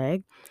of your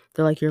leg,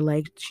 they're like your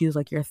leg. She was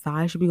like, your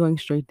thigh should be going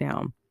straight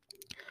down.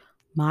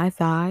 My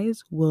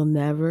thighs will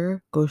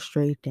never go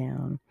straight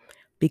down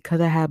because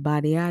I had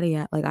body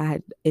yada.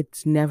 Like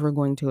it's never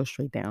going to go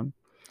straight down.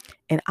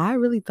 And I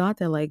really thought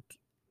that like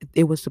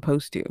it was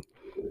supposed to.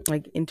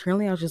 Like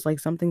internally, I was just like,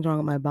 something's wrong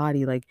with my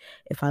body. Like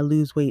if I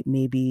lose weight,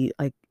 maybe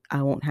like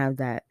I won't have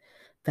that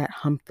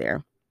hump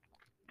there.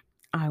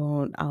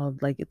 I'll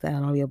like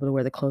then I'll be able to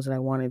wear the clothes that I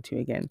wanted to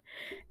again.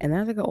 And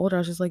as I got older, I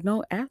was just like,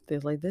 no, F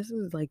this.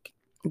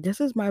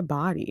 This is my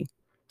body.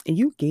 And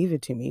you gave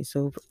it to me.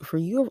 So for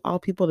you of all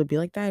people to be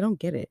like that, I don't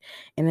get it.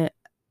 And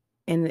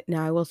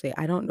now I will say,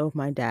 I don't know if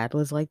my dad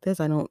was like this.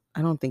 I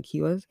don't think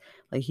he was.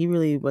 Like he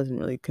really wasn't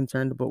really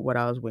concerned about what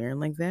I was wearing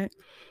like that.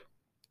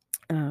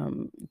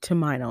 To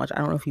my knowledge, I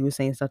don't know if he was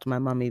saying stuff to my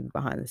mom maybe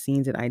behind the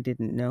scenes that I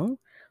didn't know,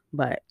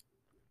 but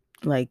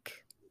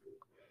like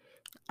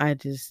I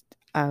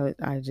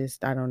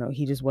don't know.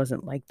 He just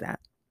wasn't like that.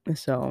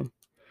 So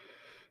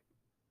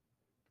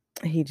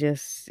he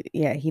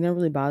never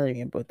really bothered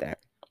me about that.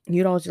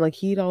 He'd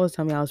always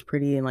tell me I was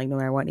pretty, and like no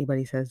matter what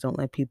anybody says, don't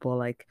let people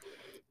like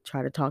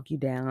try to talk you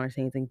down or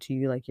say anything to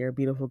you. Like you're a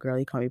beautiful girl.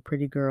 You call me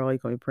pretty girl. You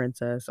call me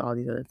princess. All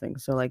these other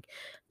things. So like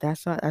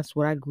that's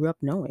what I grew up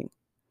knowing.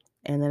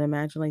 And then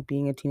imagine like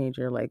being a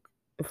teenager, like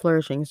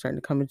flourishing, starting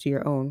to come into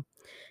your own,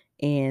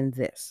 and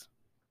this.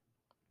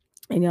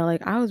 And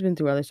like I was been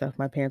through other stuff.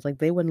 My parents, like,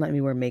 they wouldn't let me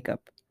wear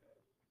makeup.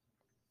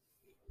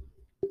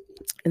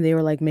 And they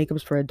were like,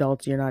 makeup's for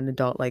adults. You're not an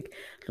adult. Like,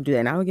 don't do that.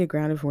 And I would get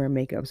grounded for wearing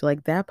makeup. So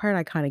like that part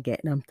I kind of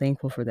get, and I'm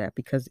thankful for that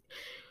because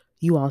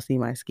you all see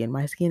my skin.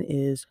 My skin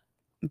is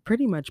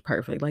pretty much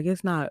perfect. Like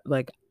it's not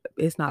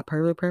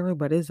perfect,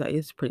 but it's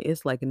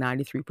like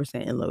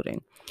 93% in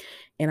loading.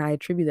 And I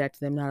attribute that to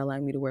them not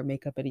allowing me to wear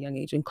makeup at a young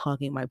age and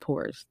clogging my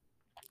pores.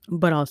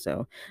 But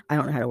also, I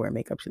don't know how to wear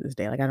makeup to this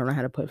day. Like, I don't know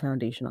how to put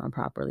foundation on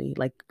properly.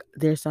 Like,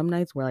 there's some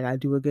nights where like I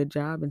do a good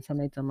job, and some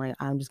nights I'm like,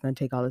 I'm just gonna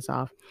take all this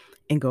off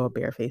and go a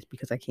barefaced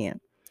because I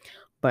can't.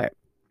 But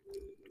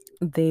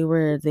they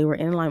were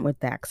in line with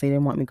that because they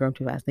didn't want me growing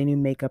too fast. They knew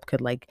makeup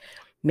could like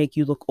make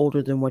you look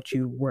older than what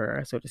you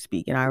were, so to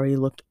speak. And I already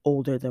looked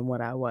older than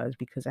what I was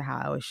because of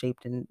how I was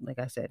shaped, and like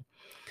I said.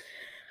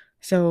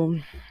 So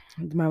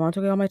my mom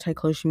took away all my tight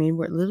clothes. She made me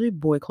wear literally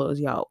boy clothes,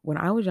 y'all. When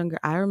I was younger,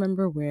 I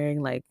remember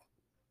wearing like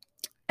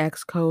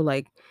Exco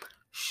like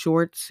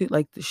short suit,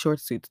 like the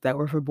short suits that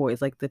were for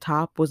boys. Like the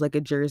top was like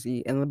a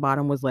jersey and the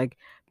bottom was like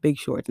big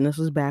shorts. And this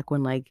was back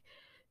when like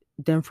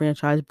them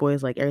franchise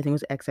boys, like everything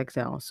was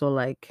XXL. So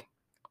like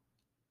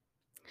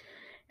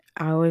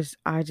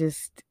I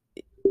just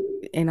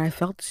and I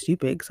felt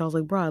stupid because I was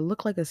like, bro, I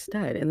look like a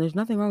stud. And there's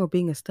nothing wrong with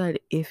being a stud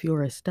if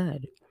you're a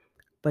stud.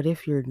 But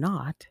if you're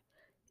not,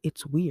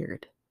 it's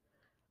weird.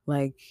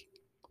 Like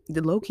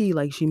the low key,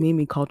 like she made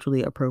me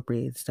culturally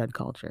appropriate stud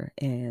culture.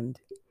 And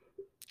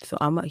so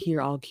I'm out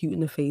here all cute in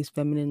the face,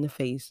 feminine in the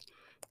face,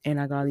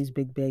 and I got all these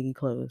big baggy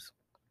clothes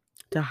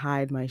to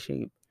hide my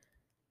shape,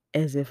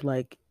 as if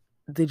like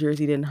the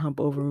jersey didn't hump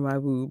over my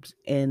boobs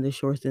and the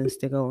shorts didn't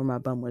stick over my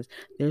bum was.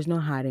 There's no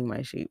hiding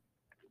my shape.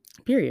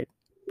 Period.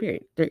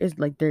 Period.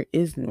 There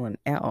isn't one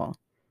at all.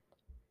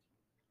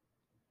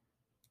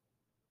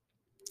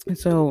 And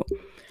so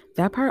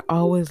that part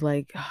always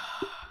like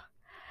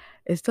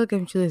it still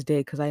gives me to this day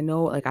because I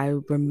know like I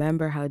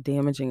remember how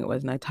damaging it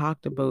was, and I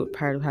talked about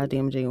part of how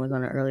damaging it was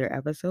on an earlier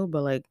episode,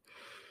 but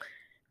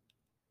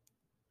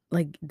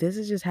like this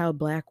is just how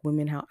black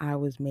women, how I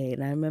was made.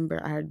 And I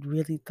remember I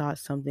really thought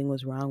something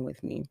was wrong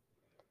with me.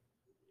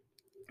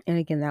 And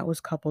again, that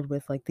was coupled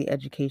with like the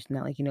education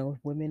that like, if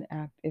women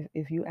act,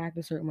 if you act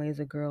a certain way as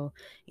a girl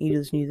and you do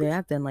this new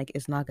that, then like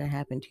it's not gonna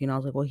happen to you. And I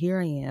was like, well, here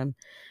I am.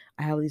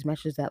 I have these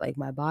messages that like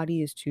my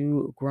body is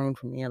too grown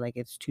for me, or like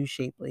it's too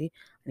shapely.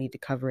 I need to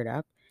cover it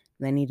up,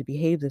 and I need to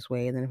behave this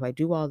way. And then if I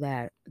do all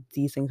that,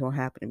 these things won't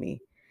happen to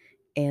me.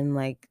 And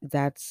like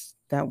that's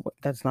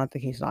not the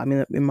case at all. I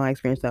mean, in my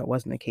experience, that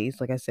wasn't the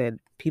case. Like I said,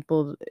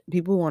 people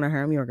who want to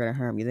harm you are going to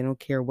harm you. They don't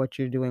care what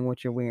you're doing,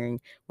 what you're wearing,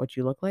 what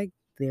you look like.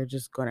 They're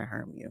just going to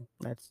harm you.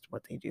 That's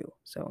what they do.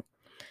 So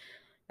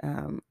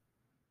um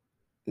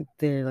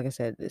they're, like I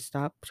said,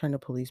 stop trying to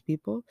police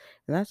people.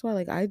 And that's why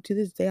like I to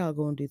this day I'll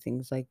go and do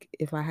things. Like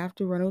if I have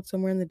to run out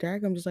somewhere in the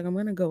dark, I'm just like, I'm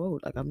gonna go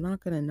out. Like I'm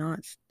not gonna not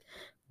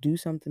do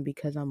something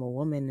because I'm a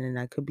woman and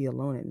I could be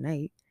alone at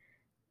night.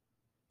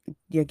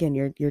 Again,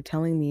 you're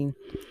telling me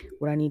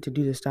what I need to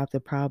do to stop the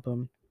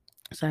problem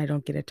so I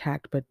don't get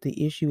attacked. But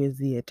the issue is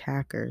the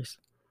attackers,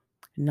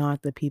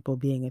 not the people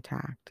being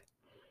attacked.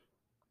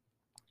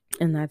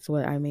 And that's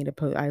what I made a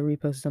post. I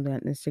reposted something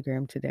on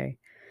Instagram today.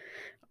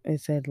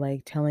 It said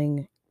like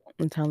telling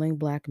And telling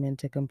black men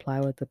to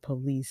comply with the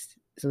police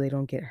so they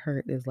don't get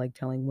hurt is like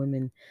telling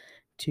women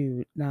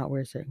to not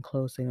wear certain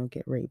clothes so they don't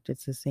get raped.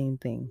 It's the same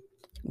thing.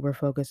 We're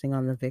focusing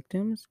on the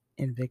victims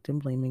and victim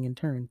blaming in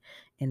turn,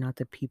 and not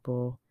the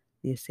people,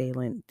 the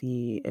assailant,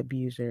 the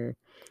abuser,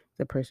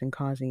 the person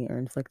causing or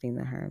inflicting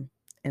the harm.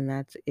 And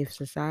that's if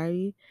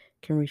society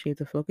can reshape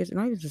the focus, and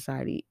not even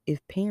society, if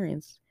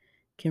parents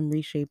can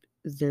reshape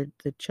the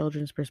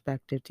children's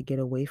perspective to get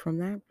away from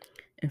that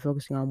and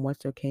focusing on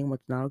what's okay and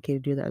what's not okay to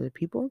do to other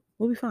people,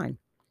 we'll be fine.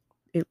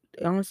 It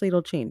honestly,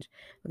 it'll change.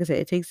 Like I said,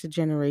 it takes a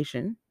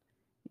generation.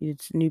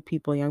 It's new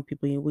people, young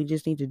people. We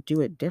just need to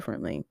do it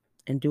differently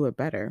and do it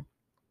better.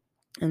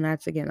 And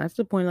that's again, that's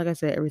the point. Like I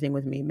said, everything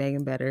with me,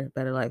 Megan, better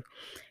life.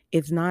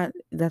 It's not.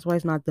 That's why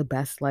it's not the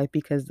best life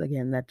because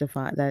again,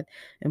 that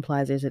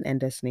implies there's an end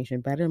destination.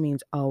 Better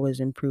means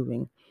always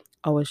improving,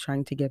 always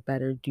trying to get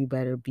better, do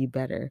better, be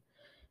better,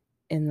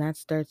 and that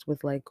starts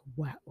with like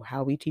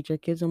how we teach our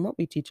kids and what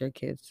we teach our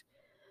kids.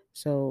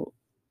 So,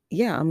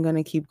 yeah, I'm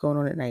gonna keep going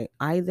on at night.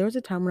 I There was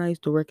a time when I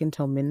used to work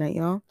until midnight,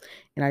 y'all,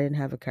 and I didn't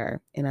have a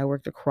car, and I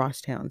worked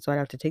across town, so I'd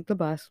have to take the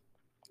bus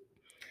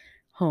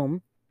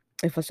home.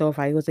 If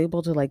I was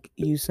able to like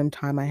use some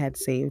time I had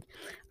saved,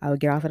 I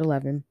would get off at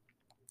 11.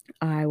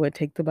 I would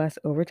take the bus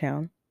over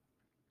town,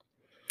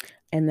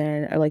 and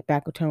then or like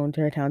back to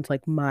our town to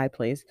like my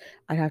place.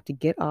 I'd have to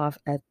get off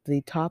at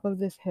the top of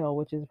this hill,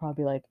 which is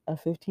probably like a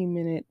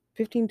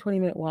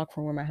 20-minute walk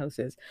from where my house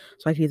is.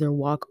 So I could either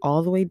walk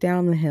all the way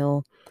down the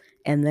hill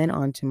and then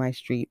onto my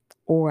street,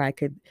 or I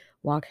could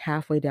walk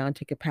halfway down,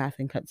 take a path,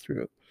 and cut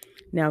through.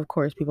 Now, of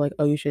course, people are like,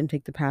 oh, you shouldn't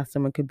take the path.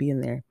 Someone could be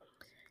in there.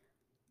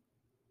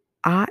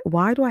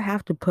 Why do I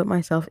have to put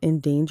myself in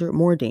danger,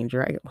 more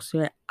danger?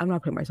 I'm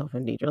not putting myself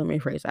in danger. Let me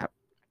rephrase that.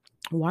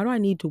 Why do I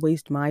need to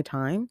waste my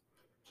time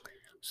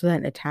so that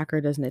an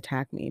attacker doesn't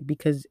attack me?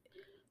 Because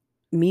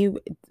me,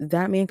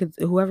 that man could,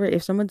 whoever,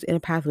 if someone's in a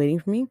path waiting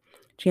for me,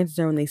 chances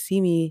are when they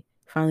see me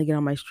finally get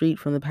on my street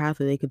from the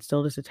pathway, they could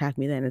still just attack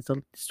me then.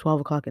 It's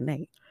 12 o'clock at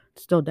night.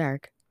 It's still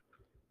dark.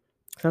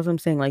 So that's what I'm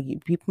saying. Like,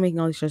 people making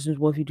all these suggestions,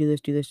 well, if you do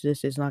this,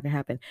 it's not going to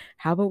happen.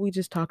 How about we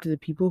just talk to the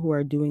people who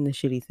are doing the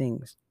shitty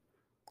things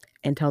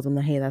and tell them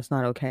that, hey, that's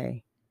not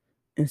okay,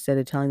 instead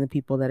of telling the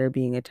people that are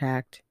being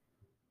attacked,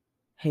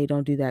 hey,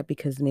 don't do that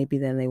because maybe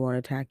then they won't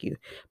attack you.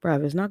 Bro,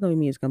 if it's not going to be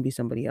me, it's going to be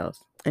somebody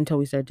else until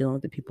we start dealing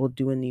with the people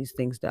doing these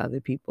things to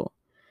other people.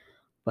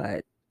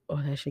 But,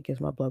 oh, that shit gets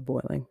my blood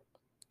boiling.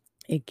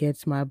 It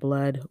gets my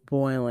blood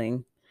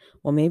boiling.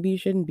 Well, maybe you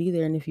shouldn't be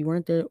there, and if you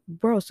weren't there,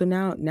 bro. So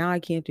now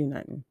I can't do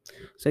nothing.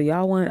 So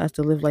y'all wanted us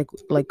to live like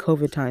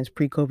COVID times,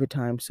 pre-COVID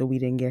times, so we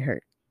didn't get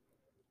hurt.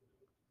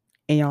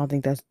 And y'all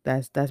think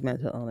that's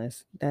mental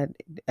illness. That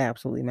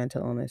absolutely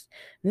mental illness.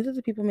 And these are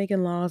the people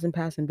making laws and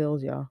passing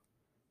bills, y'all.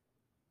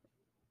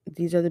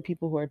 These are the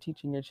people who are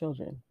teaching your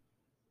children.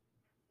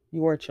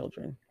 Your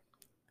children.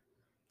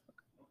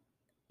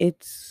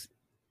 It's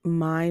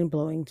mind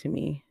blowing to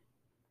me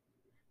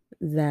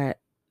that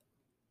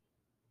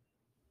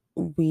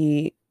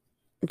we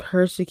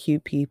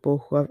persecute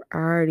people who have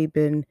already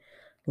been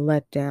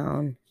let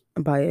down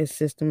by a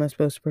system that's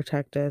supposed to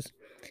protect us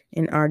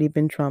and already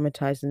been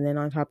traumatized. And then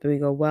on top of it, we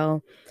go,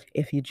 well,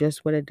 if you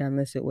just would have done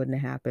this, it wouldn't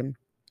have happened.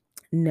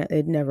 No,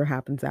 it never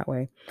happens that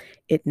way.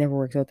 It never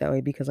works out that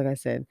way because, like I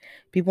said,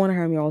 people want to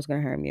harm you, always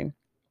going to harm you.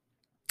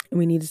 And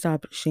we need to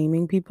stop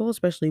shaming people,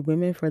 especially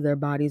women, for their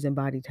bodies and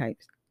body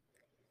types.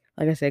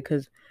 Like I said,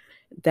 because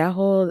that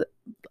whole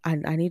I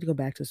need to go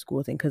back to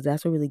school thing because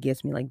that's what really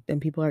gets me. Like, then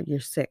people are, you're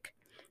sick.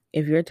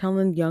 If you're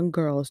telling young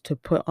girls to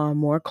put on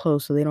more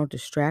clothes so they don't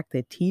distract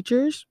the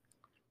teachers,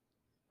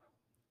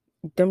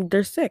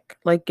 they're sick.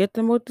 Like, get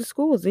them out to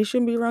schools. They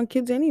shouldn't be around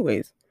kids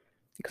anyways.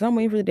 Because I'm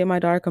waiting for the day my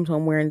daughter comes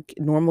home wearing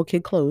normal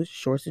kid clothes,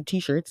 shorts and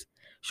t-shirts,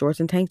 shorts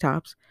and tank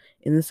tops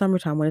in the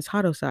summertime when it's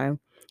hot outside.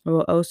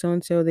 Well, oh, so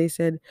and so they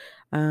said,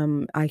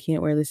 I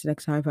can't wear this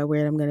next time. If I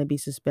wear it, I'm gonna be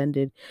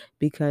suspended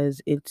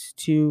because it's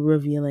too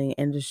revealing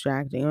and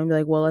distracting. I'm gonna be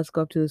like, well, let's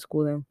go up to the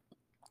school then.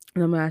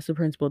 And I'm gonna ask the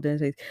principal then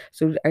say,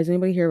 so is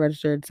anybody here a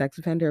registered sex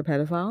offender or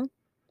pedophile?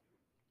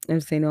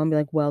 And if they no, I'm be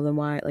like, well, then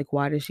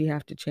why does she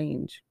have to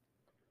change?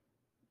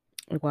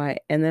 Like, why?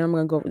 And then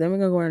we're gonna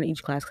go around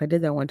each class. Cause I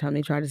did that one time.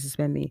 They tried to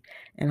suspend me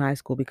in high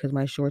school because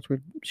my shorts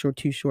were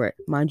too short.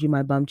 Mind you,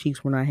 my bum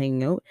cheeks were not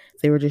hanging out.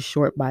 They were just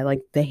short by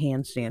like the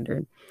hand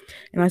standard.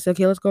 And I said,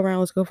 okay, let's go around.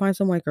 Let's go find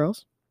some white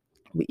girls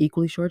with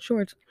equally short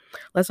shorts.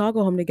 Let's all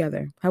go home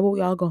together. How about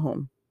we all go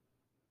home?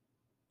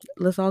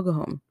 Let's all go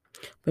home.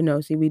 But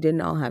no, see, we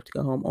didn't all have to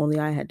go home. Only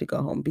I had to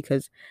go home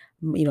because,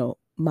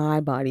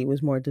 my body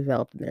was more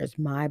developed than theirs.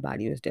 My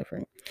body was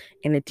different.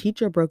 And a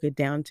teacher broke it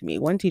down to me.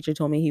 One teacher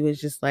told me,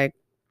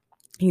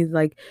 he's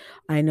like,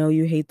 I know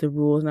you hate the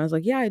rules. And I was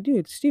like, yeah, I do.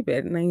 It's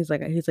stupid. And then he's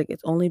like,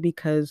 it's only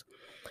because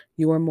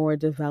you're more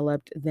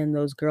developed than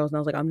those girls. And I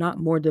was like, I'm not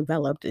more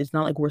developed. It's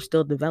not like we're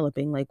still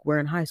developing. Like, we're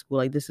in high school.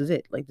 Like, this is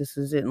it. Like, this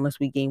is it. Unless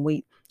we gain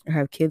weight or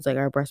have kids, like,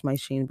 our breast might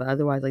change. But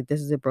otherwise, like,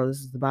 this is it, bro. This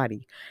is the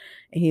body.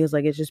 And he was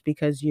like, it's just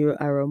because you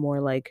are a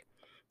more like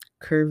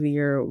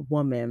curvier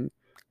woman.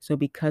 So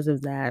because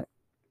of that,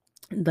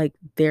 like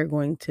they're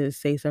going to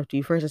say stuff to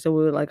you first. I said,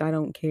 well, like, I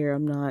don't care.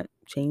 I'm not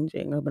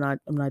changing. I'm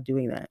not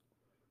doing that.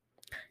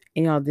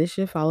 And y'all, this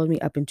shit followed me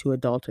up into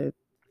adulthood,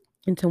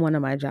 into one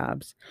of my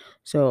jobs.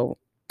 So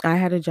I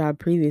had a job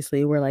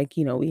previously where, like,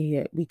 you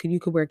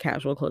could wear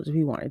casual clothes if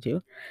you wanted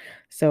to.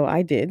 So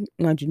I did.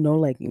 Mind you, no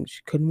leggings.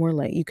 You couldn't wear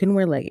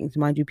leggings.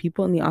 Mind you,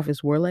 people in the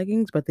office wore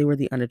leggings, but they were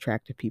the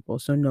unattractive people.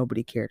 So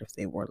nobody cared if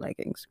they wore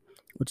leggings,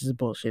 which is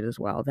bullshit as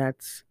well.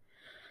 That's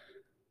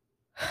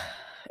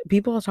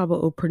people all talk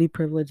about, oh, pretty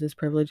privilege, this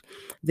privilege.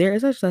 There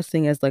is such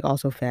thing as, like,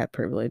 also fat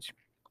privilege.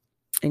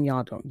 And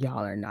y'all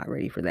are not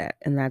ready for that.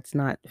 And that's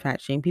not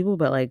fat shame people,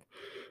 but like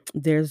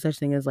there's such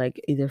thing as like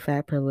either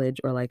fat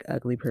privilege or like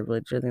ugly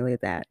privilege or something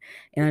like that.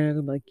 And I know,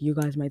 like, you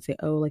guys might say,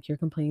 oh, like, you're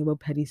complaining about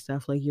petty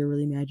stuff, like you're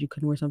really mad you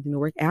couldn't wear something to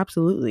work.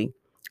 Absolutely.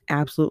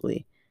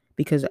 Absolutely.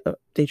 Because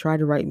they tried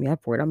to write me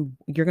up for it.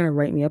 You're gonna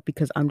write me up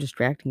because I'm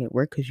distracting at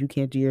work because you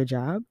can't do your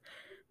job.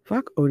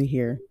 Fuck Odie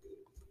here.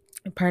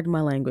 Pardon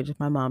my language if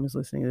my mom is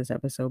listening to this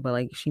episode, but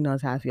like she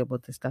knows how I feel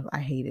about this stuff. I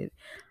hate it.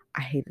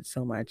 I hate it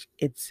so much.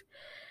 It's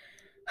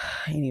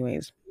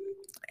anyways,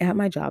 at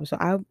my job. So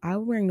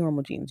I'm wearing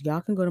normal jeans. Y'all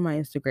can go to my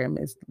Instagram.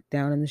 It's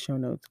down in the show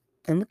notes.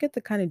 And look at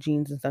the kind of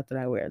jeans and stuff that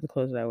I wear, the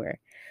clothes that I wear.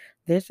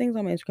 There's things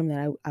on my Instagram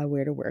that I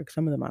wear to work.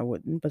 Some of them I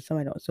wouldn't, but some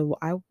I don't. So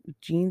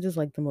jeans is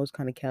like the most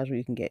kind of casual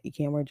you can get. You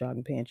can't wear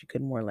jogging pants. You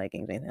couldn't wear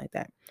leggings, anything like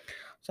that.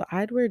 So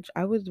I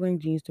was wearing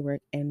jeans to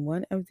work, and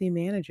one of the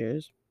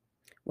managers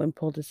went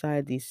pulled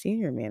aside the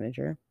senior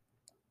manager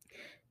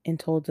and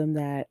told them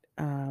that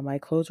my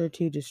clothes are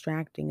too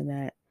distracting and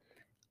that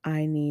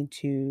I need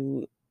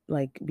to,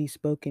 like, be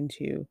spoken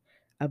to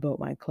about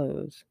my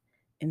clothes.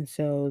 And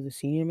so the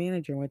senior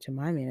manager went to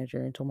my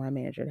manager and told my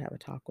manager to have a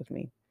talk with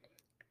me.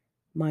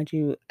 Mind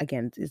you,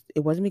 again, it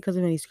wasn't because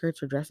of any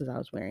skirts or dresses I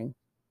was wearing.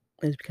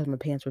 It was because my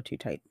pants were too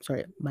tight.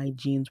 Sorry, my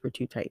jeans were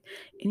too tight.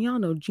 And y'all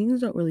know jeans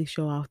don't really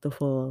show off the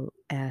full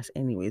ass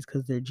anyways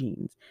because they're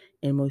jeans.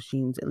 And most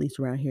jeans, at least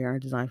around here, are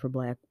designed for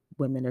black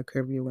women or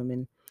curvier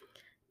women.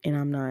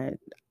 And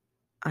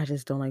I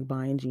just don't like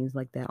buying jeans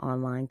like that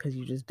online because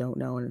you just don't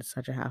know and it's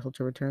such a hassle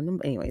to return them.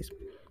 But anyways,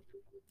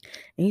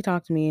 and he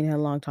talked to me and had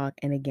a long talk.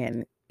 And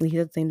again, he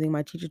said the same thing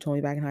my teacher told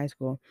me back in high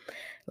school.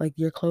 Like,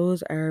 your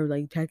clothes are,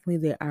 like, technically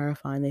they are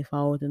fine. They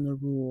fall within the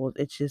rules.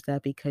 It's just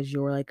that because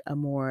you're like a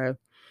more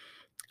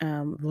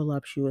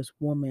voluptuous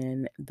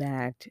woman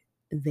that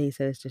they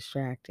said is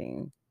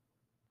distracting.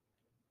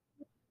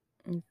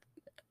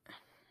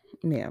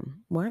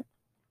 Ma'am, what?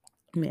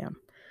 Ma'am,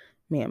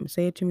 ma'am,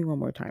 say it to me one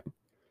more time.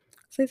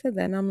 So they said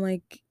that, and I'm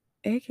like,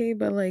 okay,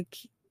 but like,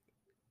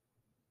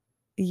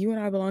 you and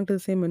I belong to the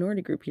same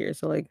minority group here.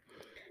 So like,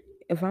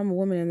 if I'm a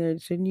woman in there,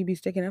 shouldn't you be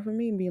sticking up for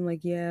me and being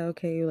like, yeah,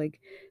 okay, like,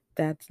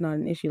 that's not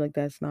an issue, like,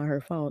 that's not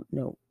her fault?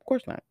 No, of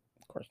course not.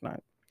 Of course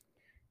not.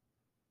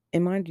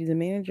 And mind you, the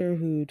manager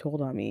who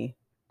told on me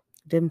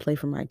didn't play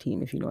for my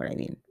team, if you know what I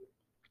mean.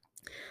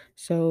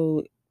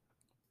 So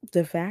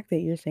the fact that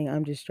you're saying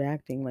I'm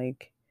distracting,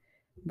 like,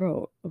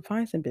 bro,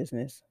 find some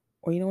business.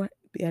 Or you know what?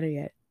 Better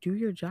yet, do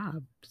your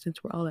job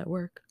since we're all at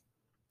work.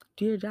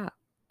 Do your job.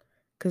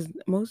 Because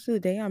most of the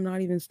day, I'm not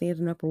even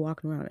standing up or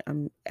walking around.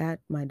 I'm at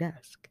my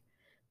desk.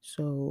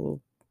 So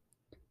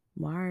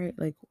why,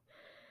 like,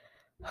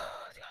 all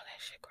that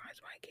shit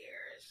grinds my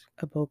gears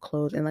about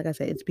clothes. And like I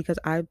said, it's because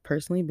I've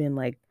personally been,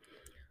 like,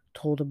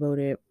 told about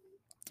it.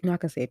 I'm not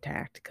gonna say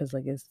attacked because,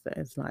 like, it's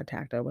not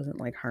attacked. I wasn't,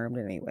 like, harmed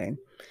in any way.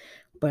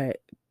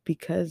 But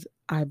because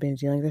I've been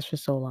dealing with this for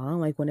so long,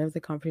 like, whenever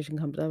the conversation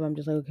comes up, I'm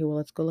just like, okay, well,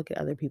 let's go look at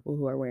other people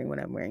who are wearing what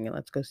I'm wearing and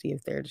let's go see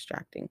if they're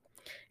distracting.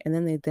 And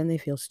then they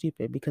feel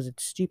stupid because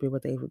it's stupid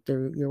what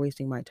you're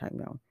wasting my time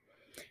now.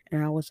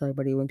 And I always tell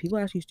everybody, when people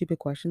ask you stupid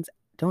questions,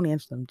 don't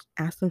answer them.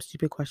 Ask them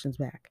stupid questions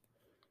back.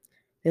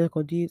 They're like,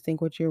 well, do you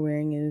think what you're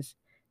wearing is,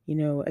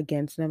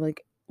 against? And I'm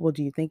like, well,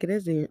 do you think it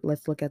is?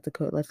 Let's look at the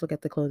code. Let's look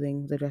at the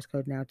clothing, the dress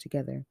code now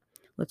together.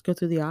 Let's go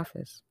through the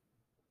office.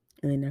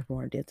 And they never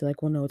wanted it. They're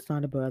like, well, no, it's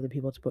not about other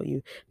people. It's about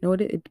you. No,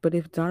 but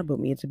if it's not about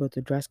me, it's about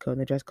the dress code.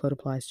 And the dress code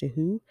applies to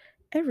who?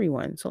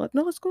 Everyone. So, like,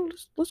 no, let's go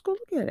look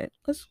at it.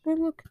 Let's go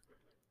look.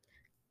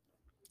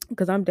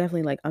 Because I'm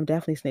definitely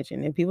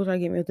snitching. If people try to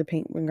get me with the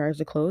paint in regards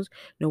to clothes,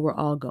 no, we're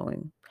all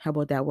going. How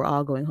about that? We're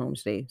all going home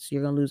today. So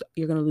you're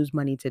gonna lose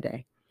money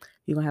today.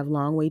 You're gonna have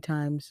long wait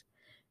times.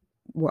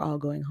 We're all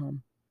going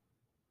home.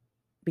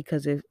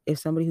 Because if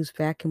somebody who's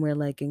fat can wear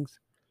leggings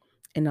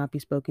and not be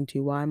spoken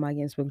to, why am I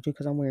getting spoken to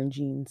because I'm wearing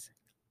jeans?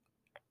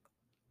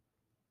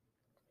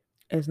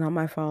 It's not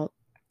my fault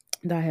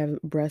that I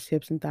have breasts,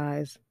 hips, and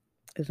thighs.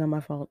 It's not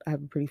my fault I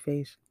have a pretty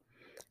face.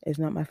 It's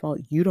not my fault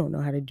you don't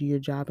know how to do your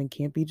job and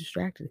can't be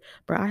distracted.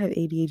 But I have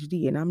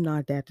ADHD and I'm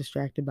not that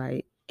distracted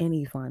by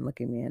any fine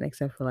looking man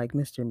except for, like,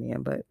 Mr.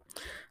 Man, but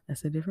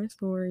that's a different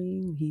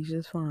story. He's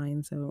just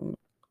fine, so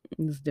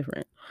it's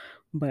different.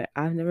 But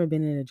I've never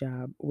been in a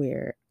job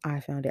where I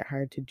found it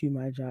hard to do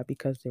my job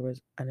because there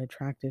was an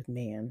attractive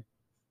man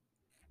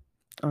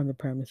on the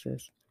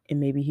premises. And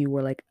maybe he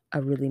wore, like,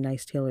 a really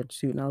nice tailored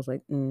suit and I was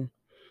like,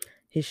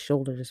 his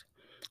shoulders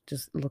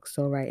just look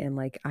so right, and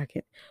like I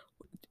can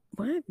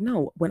what?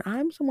 No, when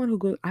I'm someone who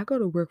goes, I go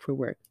to work for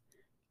work.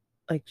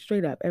 Like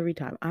straight up every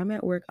time. I'm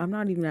at work. I'm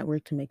not even at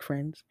work to make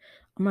friends.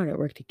 I'm not at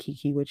work to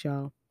kiki with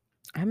y'all.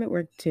 I'm at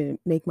work to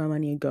make my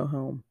money and go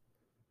home.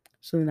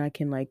 So then I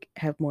can like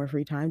have more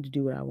free time to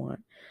do what I want.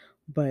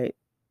 But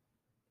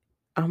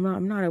I'm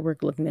not at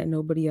work looking at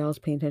nobody else,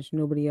 paying attention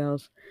to nobody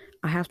else.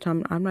 I have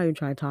time. I'm not even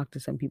trying to talk to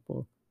some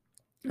people.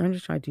 I'm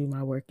just trying to do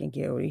my work and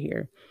get over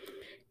here.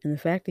 And the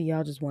fact that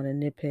y'all just want to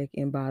nitpick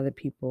and bother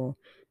people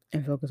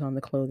and focus on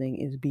the clothing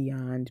is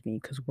beyond me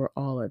because we're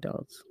all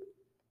adults.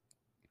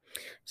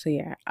 So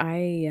yeah,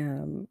 I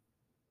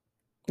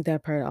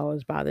that part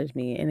always bothers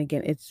me. And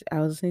again, I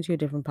was listening to a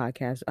different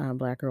podcast,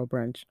 Black Girl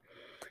Brunch,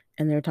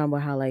 and they were talking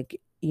about how like,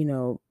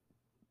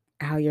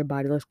 how your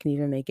body looks can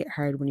even make it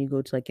hard when you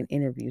go to like an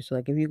interview. So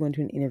like if you go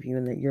into an interview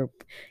and if you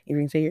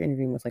can say you're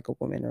interviewing with like a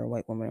woman or a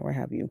white woman or what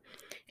have you,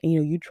 and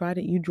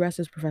you dress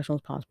as professional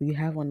as possible. You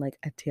have on like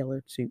a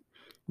tailored suit,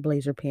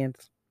 blazer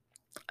pants,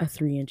 a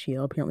 3-inch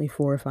heel. Apparently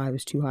 4 or 5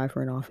 is too high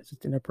for an office.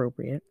 It's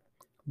inappropriate.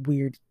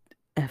 Weird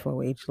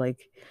FOH.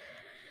 Like,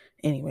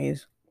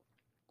 anyways.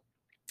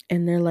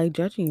 And they're like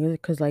judging you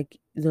because like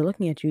they're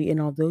looking at you, and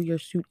although your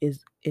suit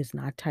is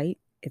not tight,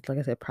 it's like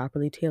I said,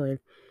 properly tailored,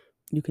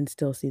 you can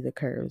still see the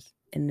curves.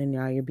 And then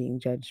now you're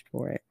being judged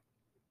for it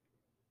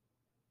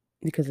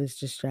because it's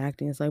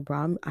distracting. It's like,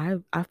 bro, I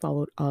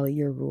followed all of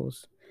your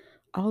rules,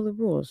 all the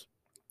rules,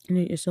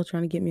 and you're still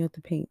trying to get me out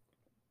the paint.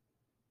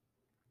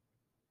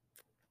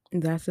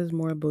 That says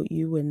more about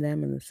you and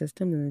them and the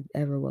system than it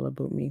ever will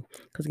about me.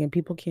 Because again,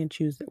 people can't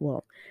choose.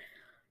 Well,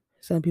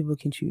 some people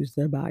can choose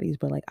their bodies,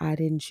 but like I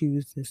didn't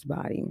choose this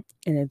body,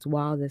 and it's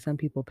wild that some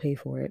people pay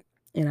for it,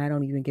 and I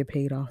don't even get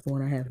paid off the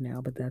one I have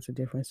now. But that's a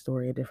different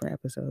story, a different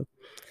episode.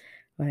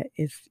 But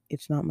it's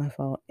not my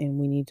fault, and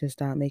we need to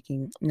stop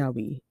making. No,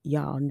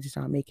 y'all need to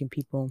stop making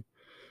people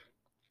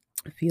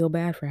feel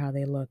bad for how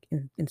they look,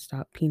 and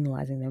stop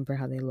penalizing them for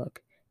how they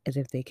look, as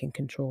if they can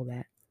control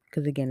that.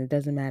 Because again, it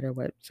doesn't matter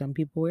what some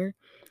people wear;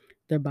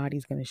 their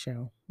body's gonna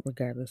show,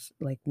 regardless.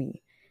 Like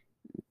me,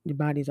 your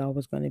body's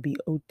always gonna be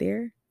out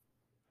there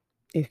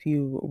if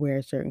you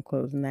wear certain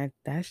clothes, and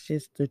that's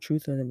just the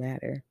truth of the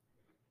matter,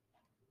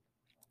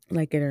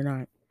 like it or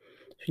not.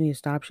 So you need to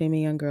stop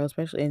shaming young girls,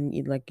 especially,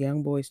 and like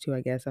young boys too,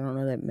 I guess. I don't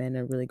know that men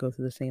really go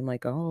through the same,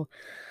 like, oh,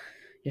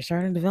 you're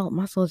starting to develop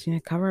muscles,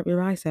 cover up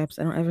your biceps.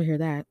 I don't ever hear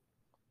that.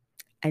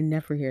 I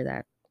never hear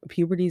that.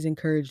 Puberty is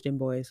encouraged in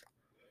boys,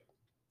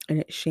 and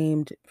it's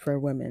shamed for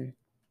women.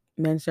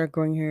 Men start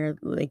growing hair,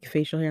 like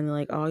facial hair, and they're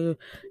like, oh,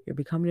 you're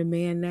becoming a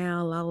man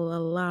now, la la la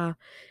la.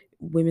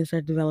 Women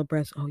start to develop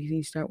breasts. Oh, you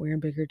need to start wearing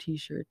bigger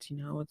t-shirts.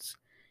 It's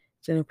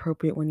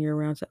inappropriate when you're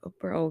around. So,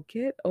 bro,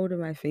 get out of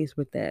my face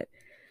with that.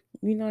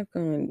 You're not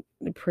gonna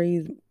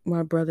praise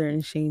my brother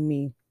and shame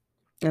me.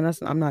 And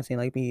I'm not saying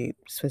like me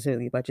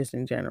specifically, but just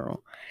in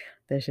general.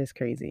 That's just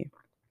crazy.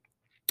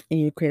 And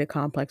you create a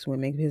complex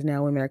women because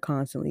now women are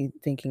constantly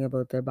thinking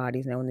about their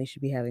bodies now when they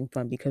should be having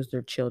fun because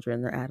they're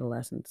children, they're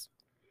adolescents.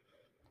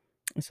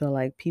 So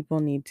like people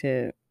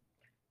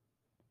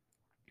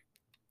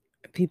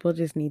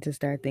just need to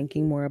start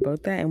thinking more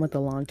about that and what the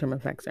long-term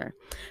effects are.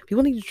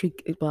 People need to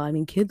treat, well, I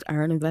mean, kids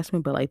are an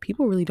investment, but like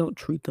people really don't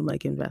treat them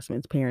like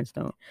investments. Parents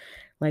don't.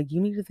 Like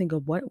you need to think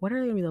of what are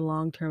going to be the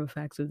long-term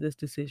effects of this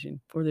decision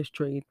or this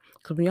trade.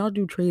 Because when y'all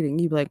do trading,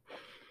 you be like,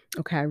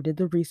 okay, I did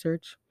the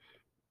research.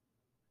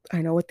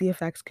 I know what the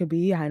effects could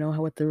be. I know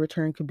what the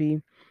return could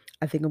be.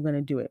 I think I'm going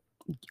to do it.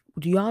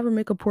 Do y'all ever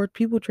make a poor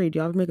people trade? Do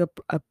y'all ever make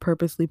a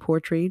purposely poor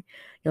trade?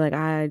 You're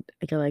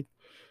like,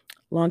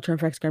 long-term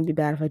effects are going to be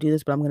bad if I do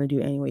this, but I'm going to do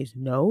it anyways.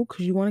 No,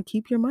 because you want to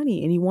keep your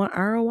money and you want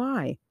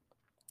ROI.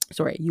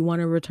 Sorry, you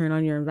want a return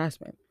on your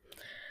investment.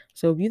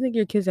 So if you think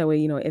your kids that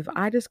way, if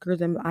I discourage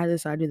them, I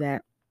decide to do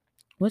that,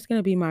 what's going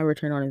to be my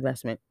return on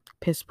investment?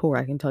 Piss poor,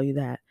 I can tell you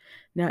that.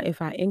 Now,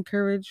 if I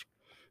encourage,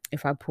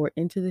 if I pour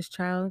into this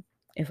child,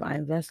 if I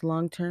invest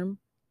long-term,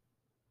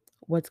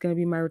 what's going to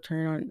be my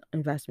return on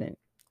investment?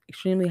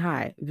 Extremely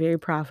high, very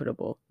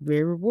profitable,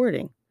 very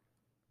rewarding.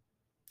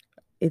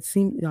 It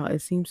seems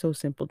so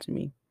simple to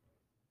me.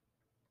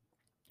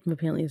 But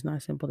apparently it's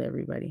not simple to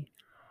everybody.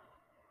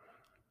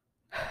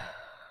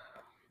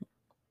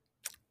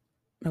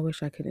 I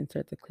wish I could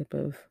insert the clip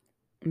of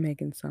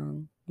Megan's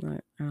song.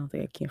 But I don't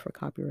think I can for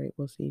copyright.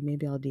 We'll see.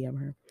 Maybe I'll DM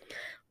her.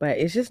 But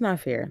it's just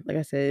not fair. Like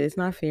I said, it's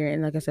not fair.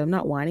 And like I said, I'm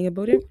not whining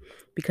about it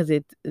because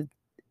it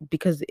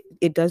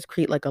does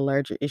create like a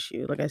larger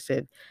issue. Like I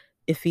said,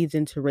 it feeds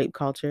into rape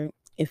culture.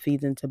 It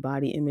feeds into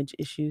body image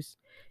issues.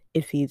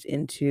 It feeds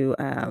into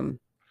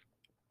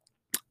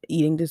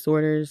eating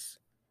disorders.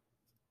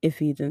 It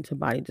feeds into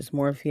body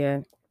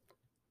dysmorphia.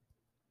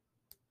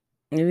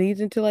 It leads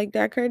into like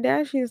that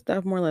Kardashian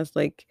stuff, more or less.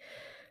 Like,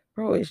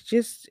 bro, it's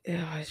just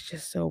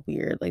so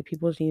weird. Like,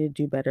 people just need to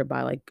do better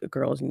by like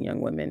girls and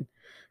young women,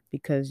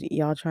 because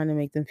y'all trying to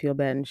make them feel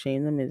bad and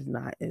shame them is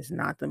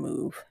not the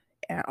move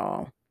at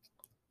all.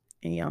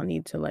 And y'all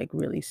need to like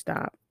really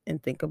stop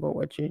and think about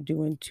what you're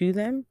doing to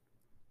them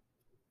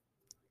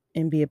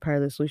and be a part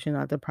of the solution,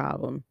 not the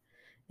problem.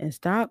 And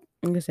stop,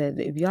 like I said,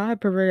 if y'all have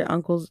perverted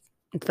uncles,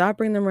 stop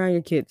bringing them around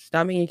your kids.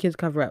 Stop making your kids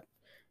cover up.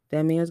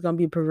 That man's gonna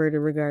be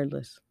perverted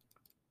regardless.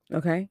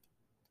 Okay?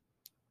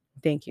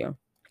 Thank you.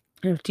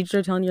 And if teachers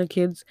are telling your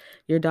kids,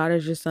 your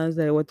daughters, your sons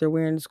that what they're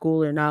wearing in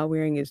school or not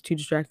wearing is too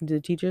distracting to the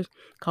teachers,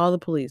 call the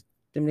police.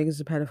 Them niggas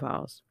are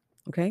pedophiles.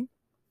 Okay?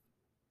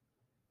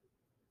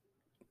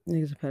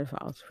 Niggas are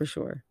pedophiles for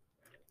sure.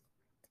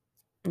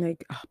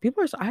 Like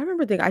people are. I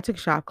remember thinking I took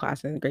shop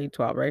class in grade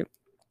 12, right?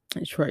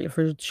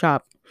 For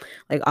shop,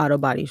 like auto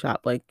body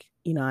shop. Like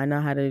I know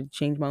how to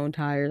change my own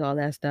tires, all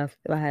that stuff.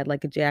 If I had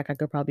like a jack, I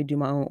could probably do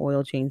my own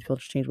oil change,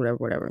 filter change,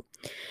 whatever.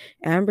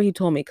 And I remember he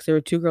told me because there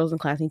were two girls in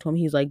class, and he told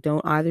me he's like,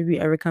 "Don't either of you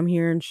ever come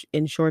here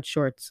in shorts."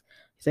 He's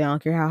like, "I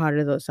don't care how hot it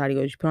is outside." He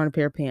goes, "You put on a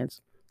pair of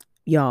pants."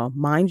 Y'all,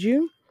 mind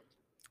you,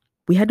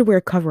 we had to wear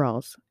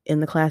coveralls in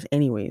the class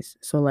anyways.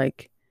 So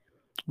like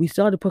we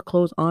still had to put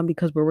clothes on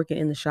because we're working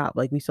in the shop.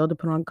 Like we still had to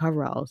put on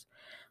coveralls.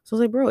 So I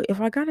was like, bro,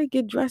 if I gotta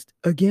get dressed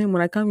again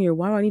when I come here,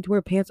 why do I need to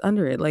wear pants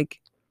under it?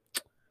 Like,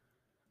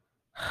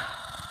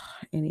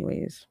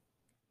 anyways,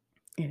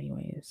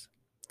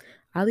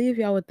 I'll leave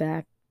y'all with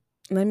that.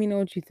 Let me know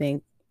what you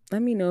think.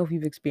 Let me know if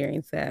you've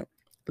experienced that.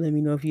 Let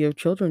me know if you have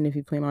children, if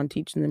you plan on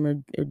teaching them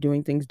or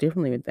doing things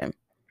differently with them.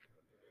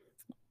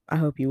 I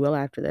hope you will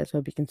after this. I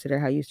hope you consider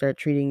how you start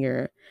treating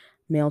your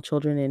male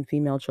children and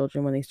female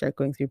children when they start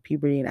going through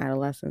puberty and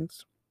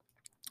adolescence.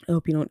 I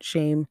hope you don't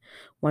shame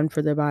one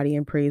for their body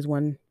and praise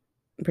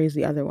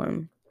the other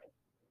one.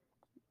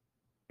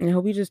 And I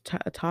hope you just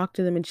talk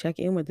to them and check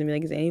in with them.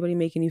 Like, is anybody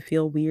making you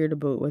feel weird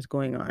about what's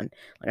going on?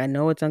 Like, I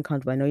know it's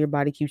uncomfortable. I know your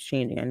body keeps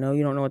changing. I know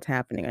you don't know what's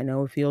happening. I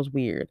know it feels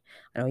weird.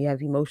 I know you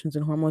have emotions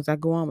and hormones that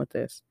go on with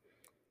this.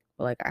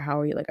 But like, how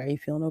are you? Like, are you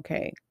feeling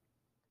okay?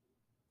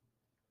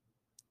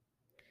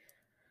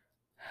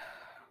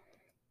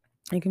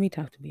 It can be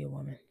tough to be a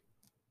woman.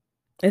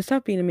 It's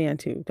tough being a man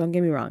too. Don't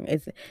get me wrong.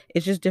 It's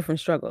just different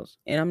struggles,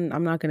 and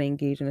I'm not gonna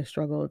engage in the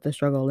struggle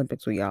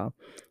Olympics with y'all.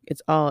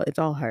 It's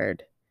all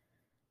hard.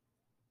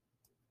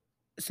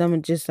 Some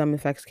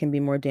effects can be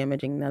more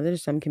damaging than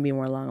others. Some can be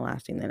more long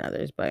lasting than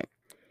others. But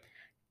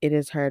it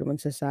is hard when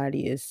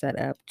society is set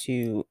up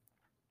to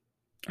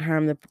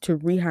reharm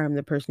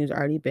the person who's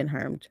already been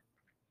harmed,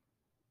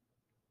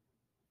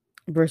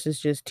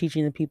 versus just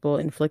teaching the people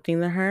inflicting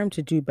the harm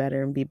to do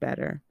better and be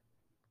better.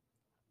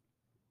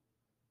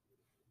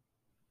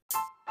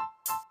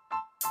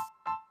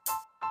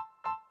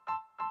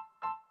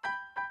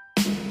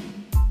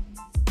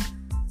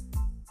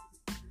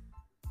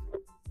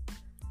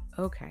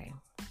 Okay,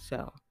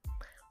 so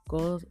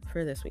goals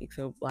for this week.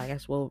 So I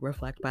guess we'll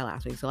reflect by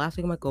last week. So last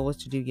week my goal was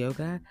to do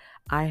yoga.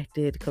 I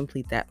did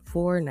complete that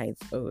 4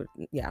 nights. Oh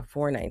yeah,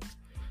 4 nights.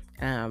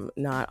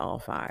 Not all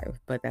 5,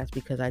 but that's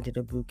because I did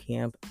a boot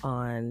camp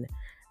on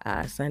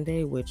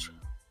Sunday, which,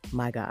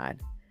 my God,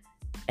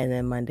 and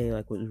then Monday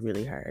like was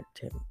really hard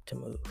to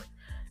move.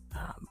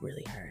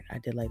 Really hard. I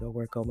did like a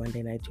workout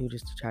Monday night too,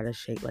 just to try to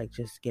shake, like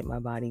just get my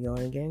body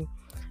going again,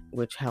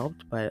 which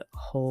helped. But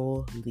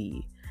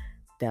holy,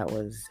 that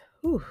was,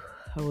 whew,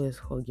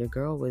 your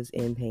girl was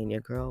in pain. Your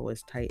girl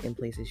was tight in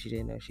places she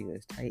didn't know she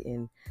was tight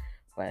in.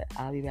 But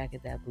I'll be back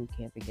at that boot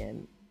camp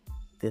again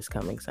this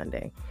coming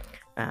Sunday.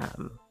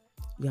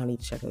 Y'all need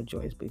to check out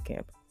Joy's boot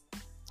camp.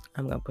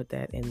 I'm gonna put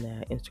that in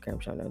the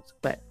Instagram show notes.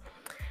 But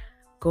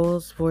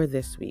goals for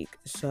this week.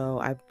 So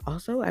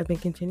I've been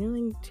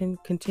continuing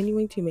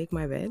to make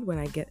my bed when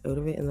I get out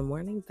of it in the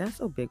morning.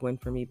 That's a big one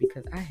for me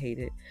because I hate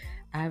it.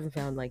 I haven't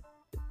found like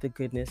the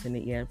goodness in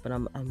it yet, but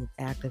I'm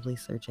actively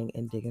searching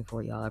and digging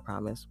for y'all, I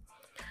promise.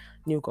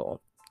 New goal.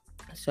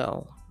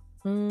 So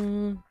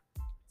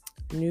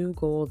new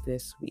goal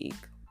this week.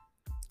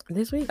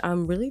 This week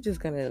I'm really just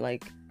gonna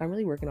I'm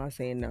really working on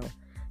saying no.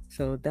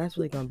 So that's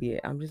really gonna be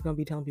it. I'm just gonna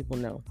be telling people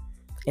no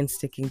and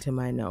sticking to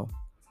my no.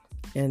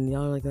 And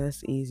y'all are like,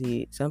 that's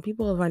easy. Some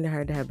people find it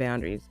hard to have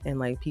boundaries, and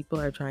like people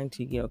are trying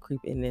to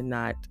creep in and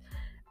not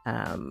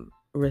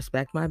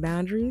respect my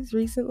boundaries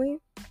recently,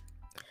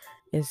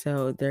 and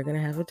so they're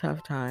gonna have a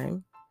tough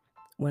time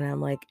when I'm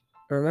like,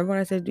 remember when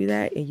I said do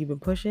that and you've been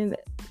pushing,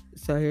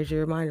 so here's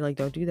your reminder, like,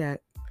 don't do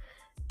that.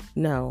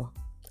 No.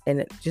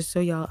 And just so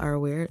y'all are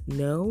aware,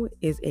 no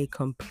is a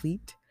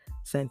complete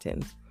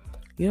sentence.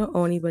 You don't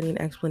owe anybody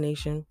an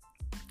explanation.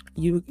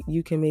 You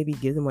can maybe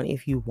give them one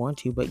if you want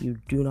to, but you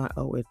do not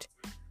owe it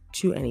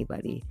to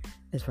anybody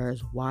as far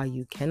as why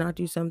you cannot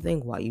do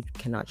something, why you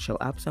cannot show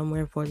up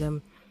somewhere for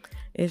them.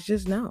 It's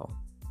just no.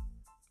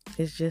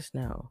 It's just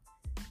no.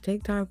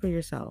 Take time for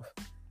yourself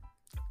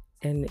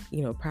and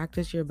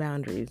practice your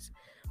boundaries,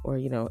 or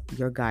your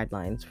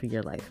guidelines for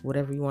your life,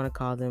 whatever you want to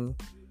call them.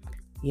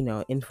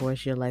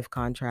 Enforce your life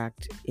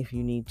contract if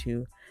you need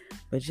to,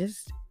 but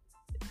just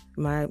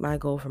my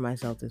goal for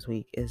myself this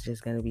week is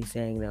just going to be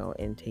saying no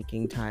and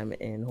taking time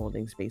and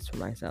holding space for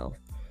myself.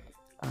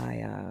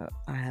 I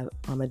have,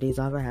 on my days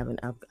off, I have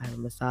a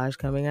massage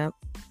coming up.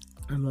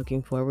 I'm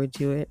looking forward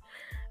to it.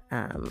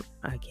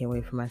 I can't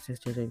wait for my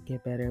sister to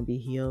get better and be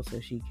healed so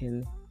she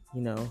can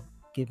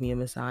give me a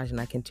massage,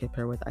 and I can tip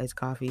her with iced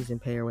coffees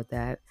and pay her with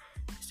that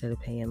instead of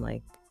paying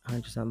like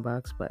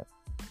 $100 But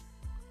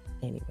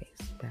anyways,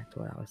 back to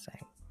what I was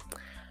saying.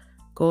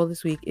 Goal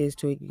this week is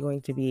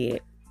going to be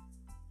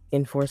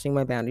enforcing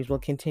my boundaries, well,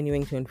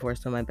 continuing to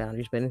enforce some of my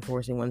boundaries, but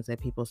enforcing ones that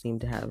people seem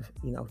to have,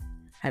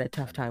 had a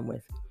tough time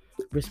with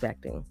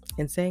respecting,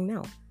 and saying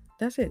no.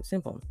 That's it.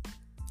 Simple.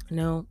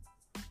 No,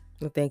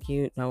 no, thank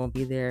you. No, I won't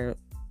be there.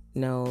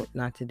 No,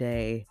 not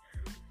today.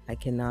 I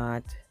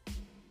cannot.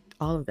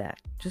 All of that.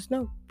 Just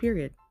no,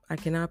 period. I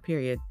cannot,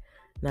 period.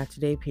 Not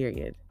today,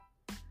 period.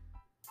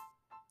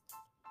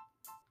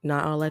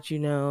 Not I'll let you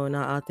know,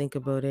 not I'll think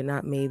about it,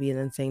 not maybe, and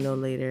then saying no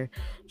later.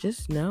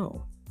 Just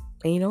no.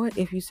 And you know what?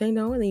 If you say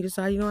no and then you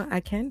decide, you know what, I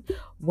can,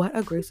 what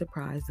a great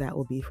surprise that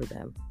will be for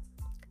them.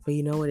 But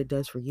you know what it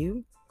does for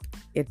you?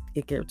 It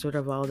gets rid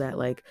of all that,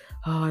 like,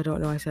 oh, I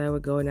don't know, I said I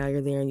would go and now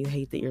you're there and you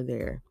hate that you're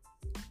there.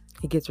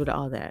 It gets rid of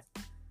all that.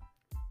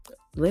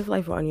 Live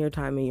life on your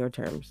time and your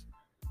terms.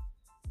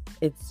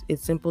 It's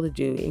simple to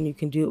do, and you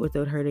can do it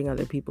without hurting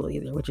other people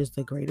either, which is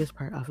the greatest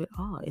part of it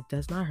all. It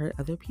does not hurt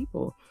other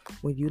people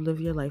when you live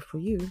your life for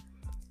you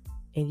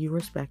and you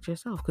respect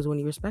yourself, because when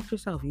you respect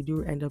yourself, you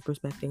do end up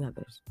respecting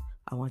others.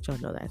 I want y'all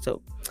to know that.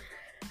 So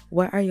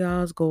what are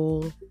y'all's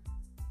goals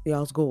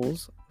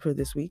for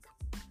this week?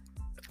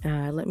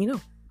 Let me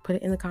know. Put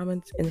it in the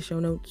comments, in the show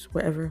notes,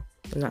 wherever.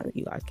 Not,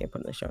 you guys can't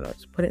put it in the show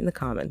notes. Put it in the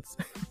comments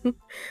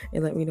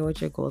and let me know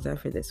what your goals are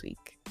for this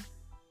week.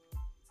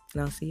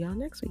 And I'll see y'all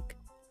next week.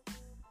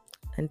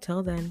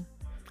 Until then,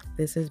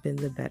 this has been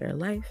The Better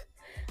Life.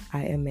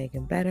 I am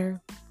Megan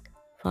Better.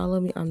 Follow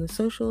me on the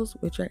socials,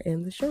 which are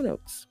in the show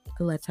notes.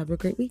 Let's have a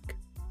great week.